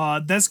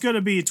 That's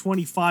gonna be a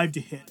 25 to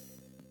hit.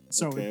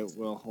 So okay,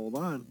 well, hold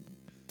on.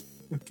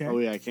 Okay. Oh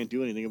yeah, I can't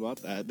do anything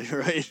about that.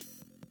 Right.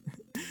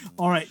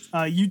 All right.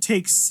 You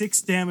take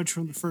 6 damage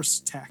from the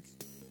first attack.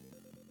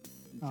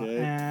 Okay.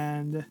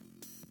 And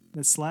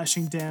the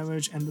slashing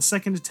damage, and the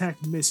second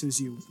attack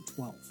misses you with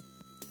 12.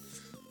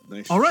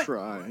 Nice All right.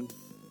 try.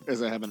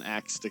 As I have an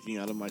axe sticking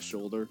out of my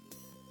shoulder.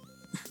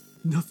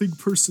 Nothing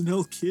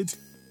personnel, kid.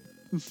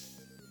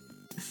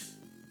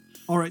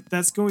 All right,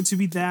 that's going to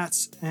be that,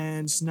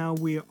 and now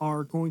we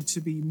are going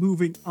to be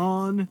moving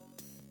on.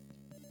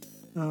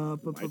 My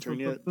turn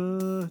yet?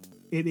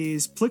 It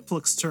is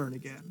Plick-Pluck's turn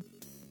again.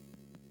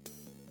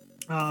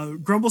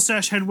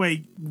 Grumblestash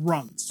Headway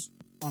runs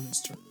on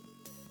his turn.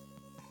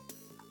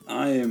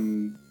 I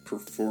am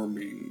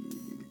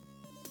performing...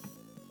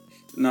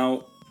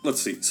 Now,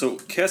 let's see. So,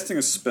 casting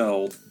a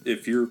spell,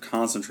 if you're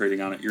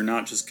concentrating on it, you're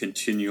not just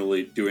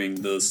continually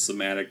doing the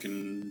somatic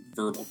and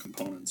verbal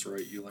components,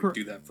 right? You, like, Correct.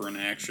 do that for an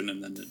action,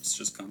 and then it's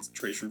just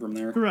concentration from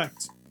there?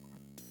 Correct.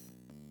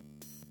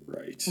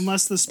 Right.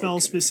 Unless the spell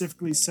Okay.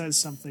 specifically says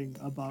something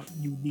about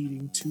you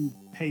needing to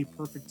pay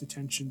perfect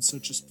attention,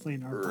 such as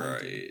planar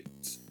binding.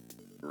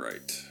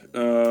 Right.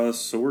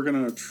 So we're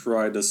gonna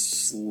try to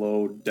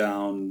slow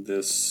down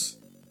this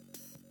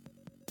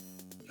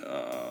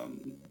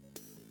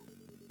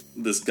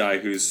this guy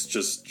who's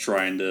just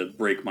trying to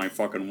break my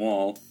fucking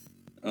wall.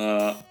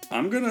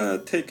 I'm gonna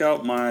take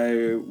out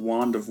my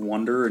Wand of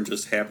Wonder and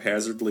just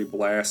haphazardly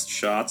blast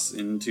shots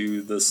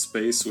into the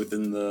space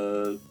within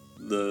the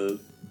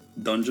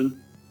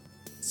dungeon.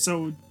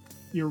 So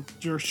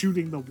you're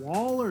shooting the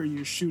wall, or are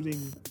you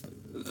shooting?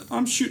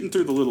 I'm shooting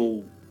through the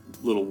little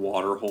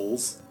water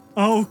holes.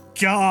 Oh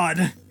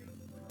God!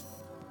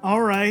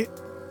 All right.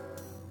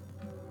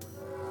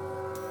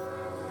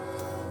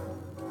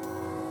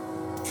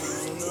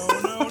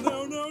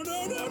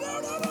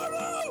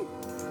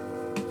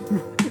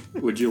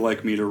 Would you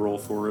like me to roll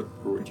for it,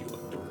 or would you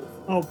like to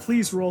roll? Oh,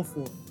 please roll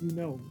for it. You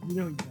know you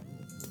gotta roll.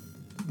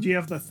 Do you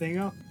have the thing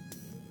up?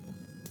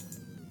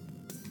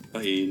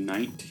 A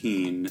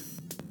 19.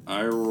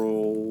 I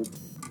rolled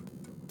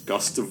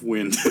gust of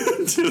wind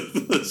to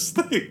this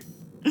thing.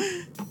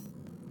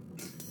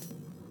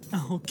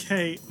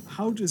 Okay,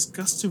 how does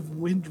gust of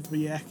wind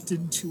react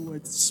into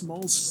a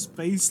small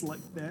space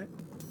like that?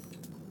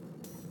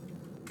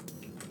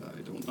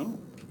 I don't know.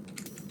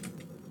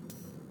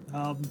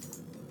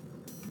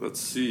 Let's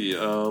see.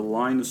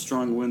 Line of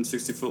strong wind,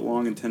 60 foot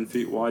long and 10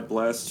 feet wide,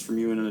 blasts from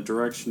you in a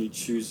direction. You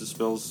choose the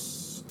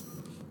spells.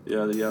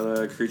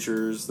 Yada.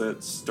 Creatures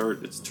that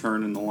start its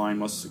turn in the line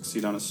must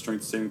succeed on a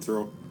strength saving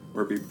throw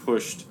or be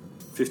pushed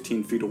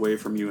 15 feet away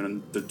from you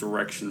in the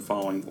direction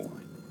following the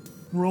line.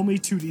 roll me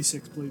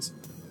 2d6, please.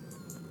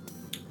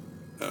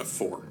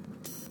 4.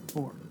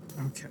 4.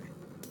 Okay.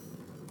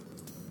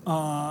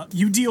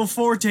 You deal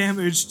 4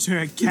 damage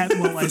to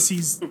Catwell as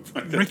he's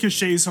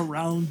ricochets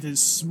around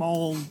this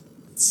small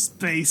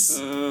space.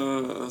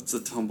 It's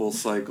a tumble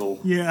cycle.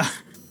 Yeah.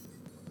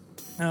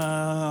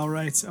 All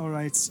right.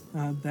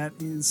 That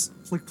is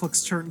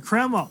Plick-Pluck's turn.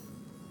 Cremo.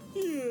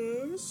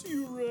 Yes,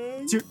 you're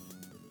right.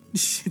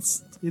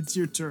 It's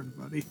your turn,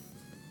 buddy.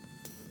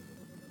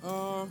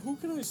 Who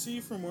can I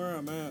see from where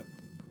I'm at?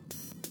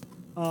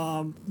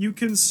 You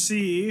can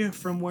see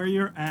from where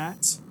you're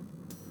at,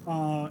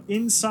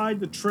 inside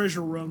the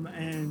treasure room,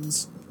 and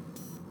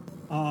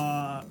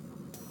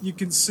you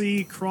can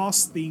see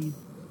across the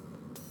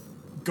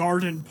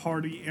garden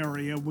party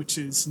area, which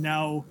is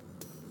now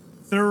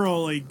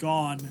thoroughly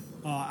gone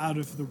out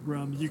of the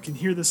room. You can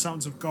hear the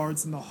sounds of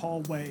guards in the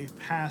hallway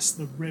past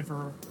the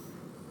river,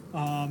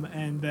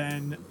 and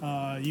then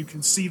you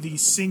can see the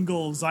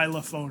single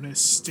xylophone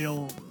is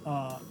still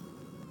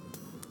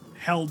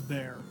held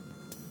there.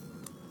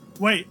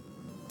 Wait.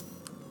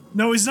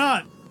 No, he's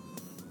not.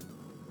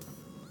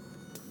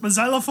 The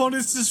xylophone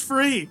is just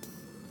free.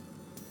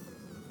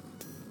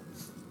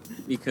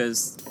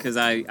 Because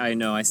I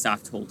know I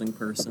stopped holding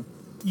person.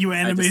 You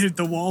animated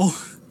the wall.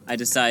 I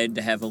decided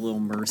to have a little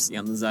mercy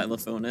on the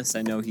xylophonist.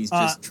 I know he's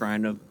just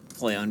trying to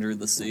play under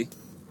the sea.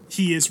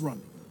 He is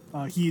running.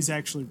 He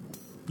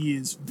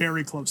is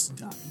very close to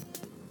dying.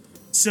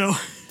 So,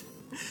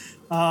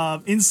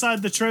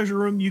 inside the treasure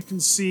room, you can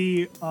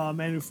see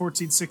Manu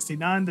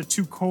 1469, the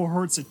two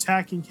cohorts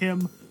attacking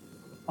him.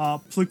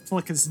 Plick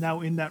Plick is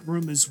now in that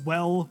room as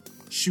well,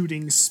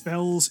 shooting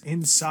spells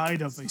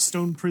inside of a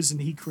stone prison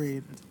he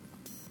created.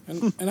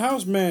 And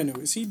how's Manu?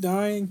 Is he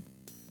dying?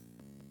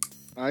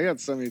 I got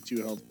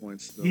 72 health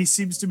points still. He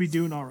seems to be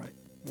doing all right.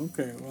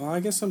 Okay, well,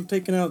 I guess I'm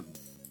taking out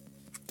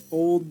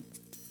old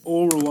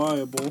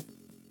reliable,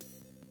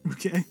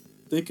 Okay.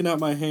 taking out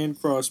my hand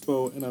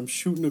crossbow, and I'm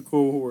shooting a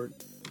cohort.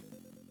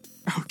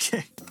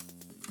 Okay.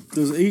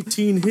 Does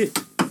 18 hit?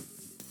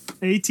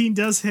 18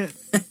 does hit.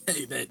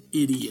 Hey, that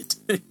idiot.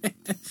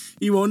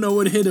 He won't know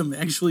what hit him.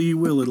 Actually, he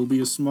will. It'll be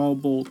a small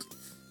bolt.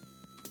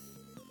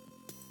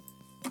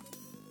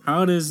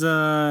 How does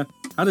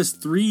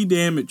 3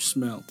 damage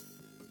smell?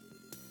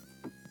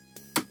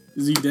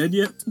 Is he dead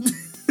yet?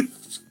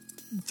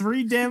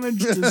 3 damage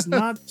does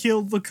not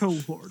kill the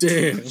cohort.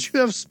 Damn. Don't you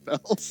have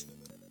spells?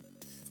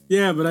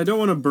 Yeah, but I don't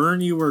want to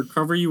burn you or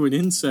cover you in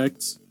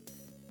insects.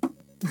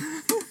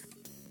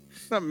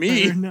 Not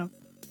me. Fair enough.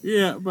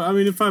 Yeah, but I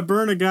mean, if I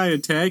burn a guy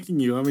attacking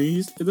you, I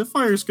mean, the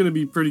fire's going to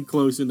be pretty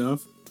close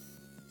enough.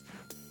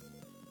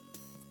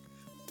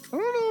 I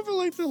don't know if I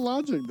like the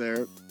logic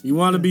there. You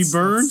want to be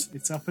burned?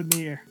 It's up in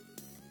the air.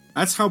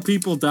 That's how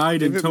people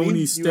died in If it Tony's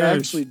means you stash.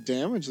 actually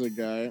damage the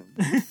guy.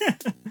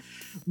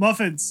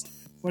 Muffins,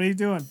 what are you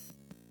doing?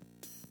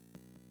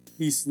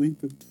 He's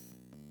sleeping.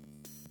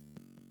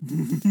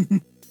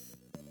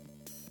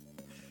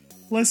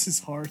 Bless his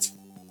heart.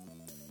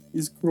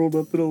 He's curled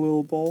up in a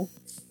little ball.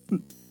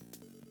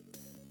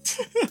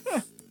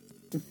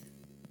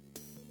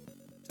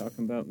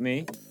 Talking about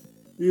me?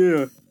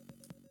 Yeah.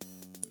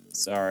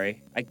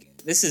 Sorry.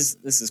 This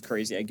is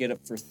crazy. I get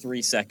up for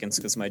 3 seconds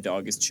because my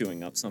dog is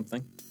chewing up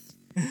something.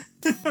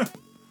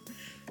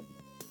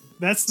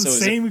 That's the So is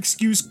same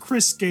excuse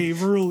Chris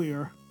gave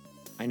earlier.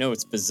 I know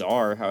it's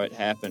bizarre how it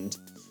happened.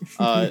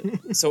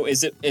 So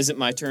is it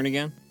my turn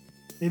again?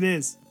 It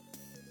is.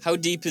 How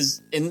deep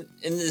is in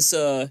this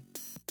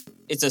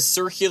it's a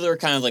circular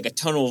kind of like a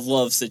tunnel of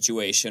love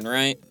situation,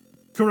 right?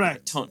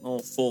 Correct. Tunnel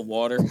full of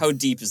water. How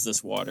deep is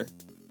this water?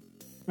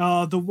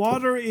 The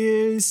water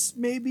is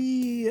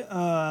maybe,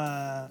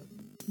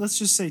 let's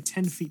just say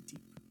 10 feet deep.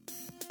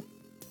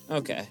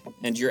 Okay.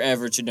 And your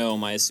average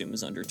gnome, I assume,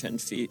 is under 10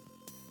 feet.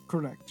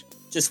 Correct.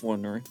 Just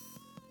wondering.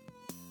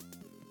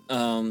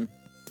 I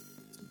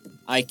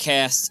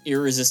cast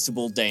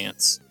Irresistible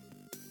Dance.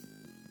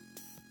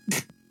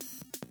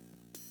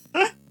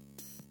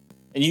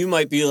 And you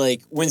might be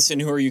like, Winston,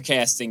 who are you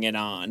casting it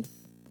on?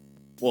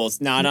 Well,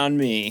 it's not on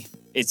me.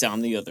 It's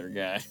on the other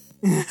guy.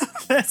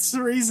 That's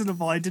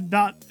reasonable. I did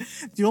not.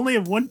 You only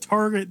have one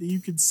target that you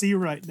can see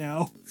right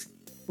now.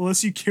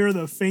 Unless you hear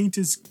the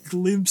faintest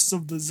glimpse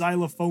of the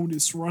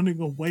xylophonist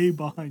running away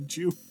behind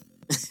you.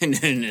 No.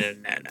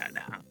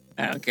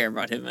 I don't care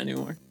about him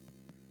anymore.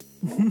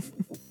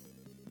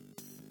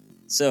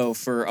 So,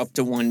 for up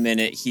to 1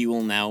 minute, he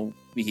will now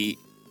be,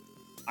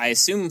 I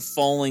assume,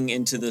 falling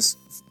into this.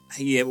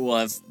 He will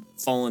have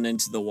fallen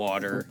into the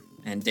water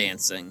and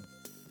dancing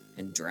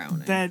and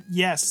drowning.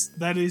 Yes,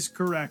 that is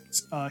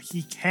correct.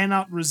 He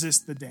cannot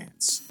resist the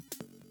dance.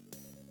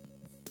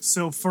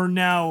 So for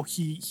now,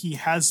 he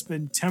has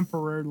been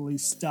temporarily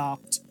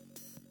stopped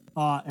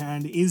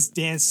and is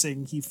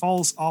dancing. He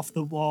falls off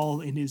the wall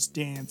in his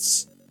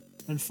dance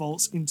and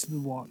falls into the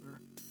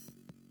water.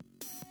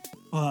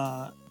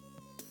 On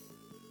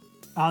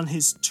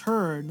his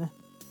turn,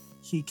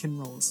 he can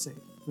roll a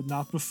save, but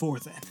not before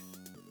then.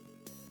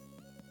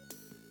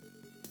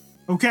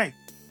 Okay.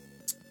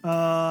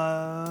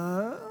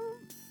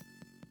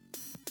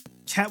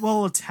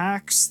 Catwell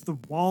attacks the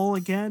wall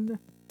again.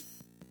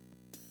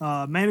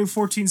 Manu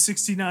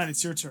 1469,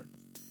 it's your turn.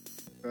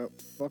 About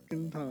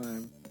fucking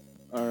time.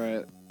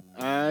 Alright.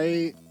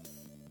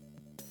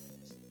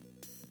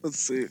 Let's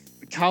see.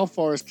 How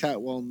far is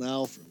Catwell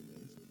now from me?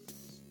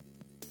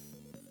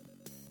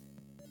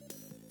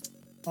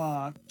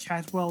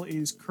 Catwell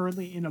is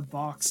currently in a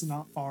box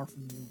not far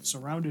from you,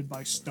 surrounded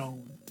by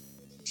stone.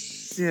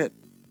 Shit.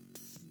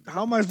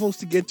 How am I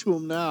supposed to get to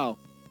him now?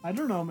 I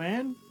don't know,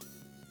 man.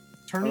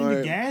 Turn into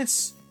Alright.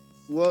 gas?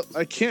 Well,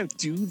 I can't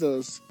do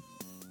those.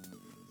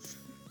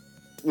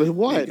 With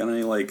what? Got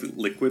any like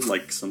liquid,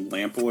 like some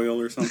lamp oil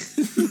or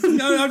something?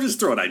 No, I'm just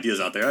throwing ideas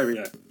out there. I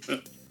mean,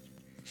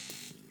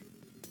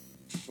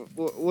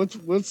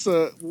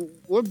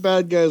 What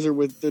bad guys are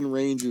within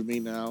range of me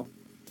now?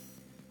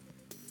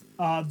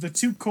 The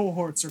two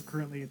cohorts are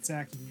currently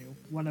attacking you.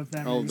 One of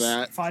them is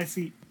that. 5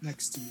 feet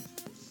next to you.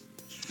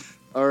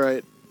 All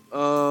right.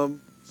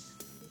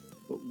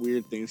 What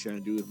weird things can I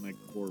do with my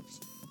corpse?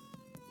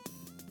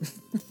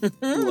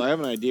 Ooh, I have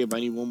an idea, but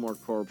I need one more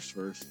corpse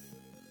first.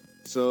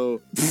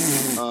 So,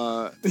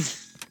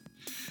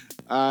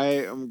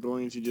 I am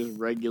going to just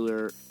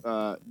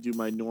do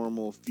my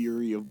normal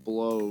fury of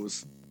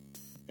blows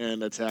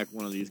and attack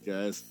one of these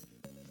guys.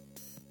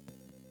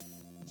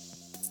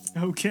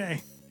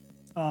 Okay.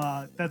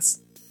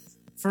 That's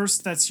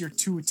First, that's your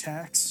 2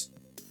 attacks.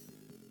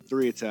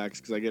 3 attacks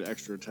because I get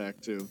extra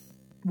attack too.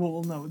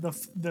 Well, no,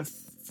 the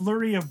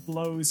flurry of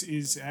blows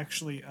is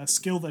actually a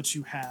skill that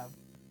you have.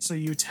 So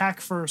you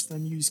attack first,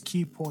 then use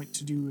key point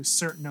to do a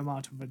certain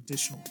amount of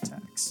additional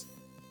attacks.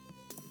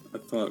 I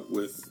thought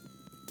with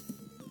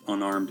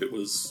unarmed it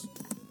was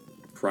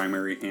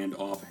primary hand,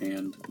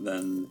 offhand,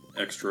 then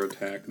extra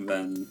attack,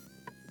 then...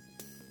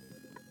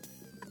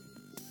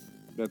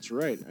 That's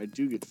right. I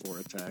do get 4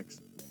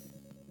 attacks.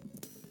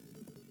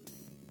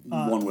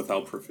 One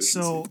without proficiency.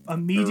 So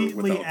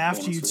immediately without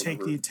after bonus you or take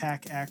whatever. the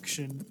attack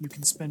action, you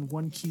can spend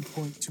 1 key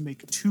point to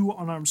make 2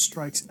 unarmed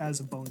strikes as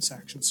a bonus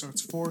action. So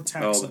it's 4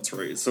 attacks. Oh, that's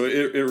right. So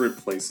it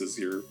replaces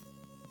your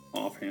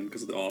offhand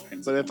because the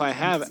offhand. But if I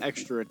have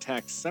extra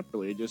attacks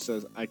separately, it just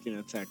says I can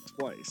attack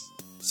twice.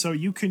 So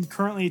you can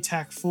currently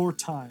attack 4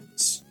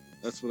 times.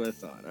 That's what I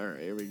thought. All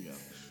right, here we go.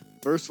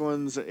 First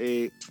one's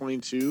a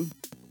 22.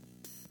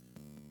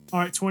 All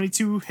right,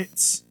 22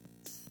 hits.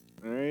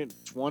 All right,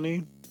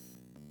 20.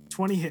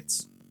 20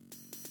 hits.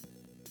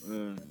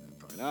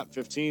 Probably not.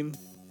 15.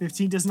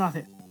 15 does not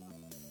hit.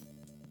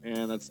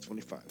 And that's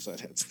 25, so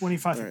that hits.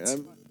 25 All right,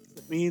 hits.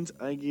 that means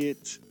I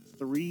get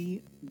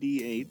 3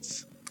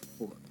 d8s.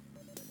 4.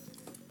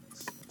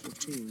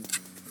 15.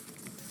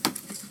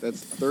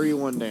 That's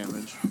 31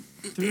 damage.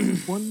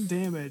 31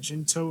 damage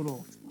in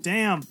total.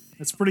 Damn,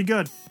 that's pretty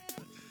good.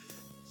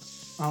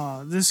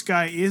 This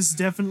guy is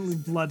definitely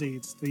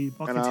bloodied. The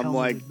bucket And I'm helmeted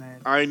like,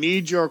 man. I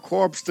need your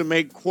corpse to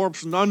make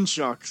corpse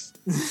nunchucks.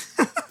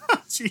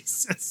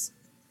 Jesus.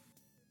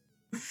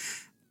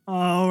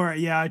 All right,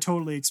 yeah, I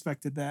totally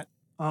expected that.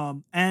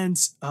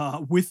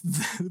 With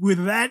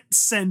that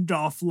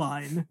send-off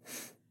line,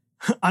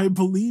 I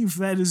believe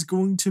that is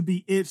going to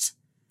be it,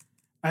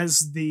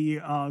 as the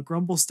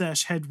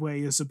Grumblestash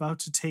Headway is about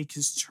to take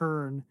his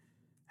turn,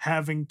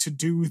 having to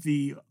do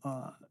the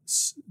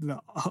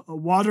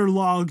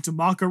waterlogged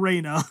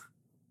Macarena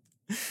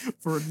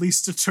for at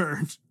least a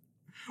turn.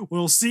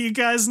 We'll see you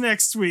guys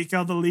next week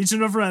on the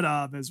Legion of Red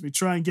Ob as we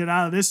try and get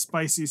out of this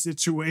spicy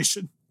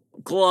situation.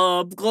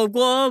 Glub, glub,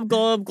 glub,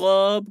 glub,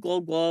 glub,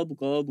 glub, glub,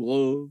 glub,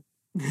 glub.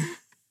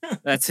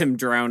 That's him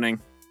drowning.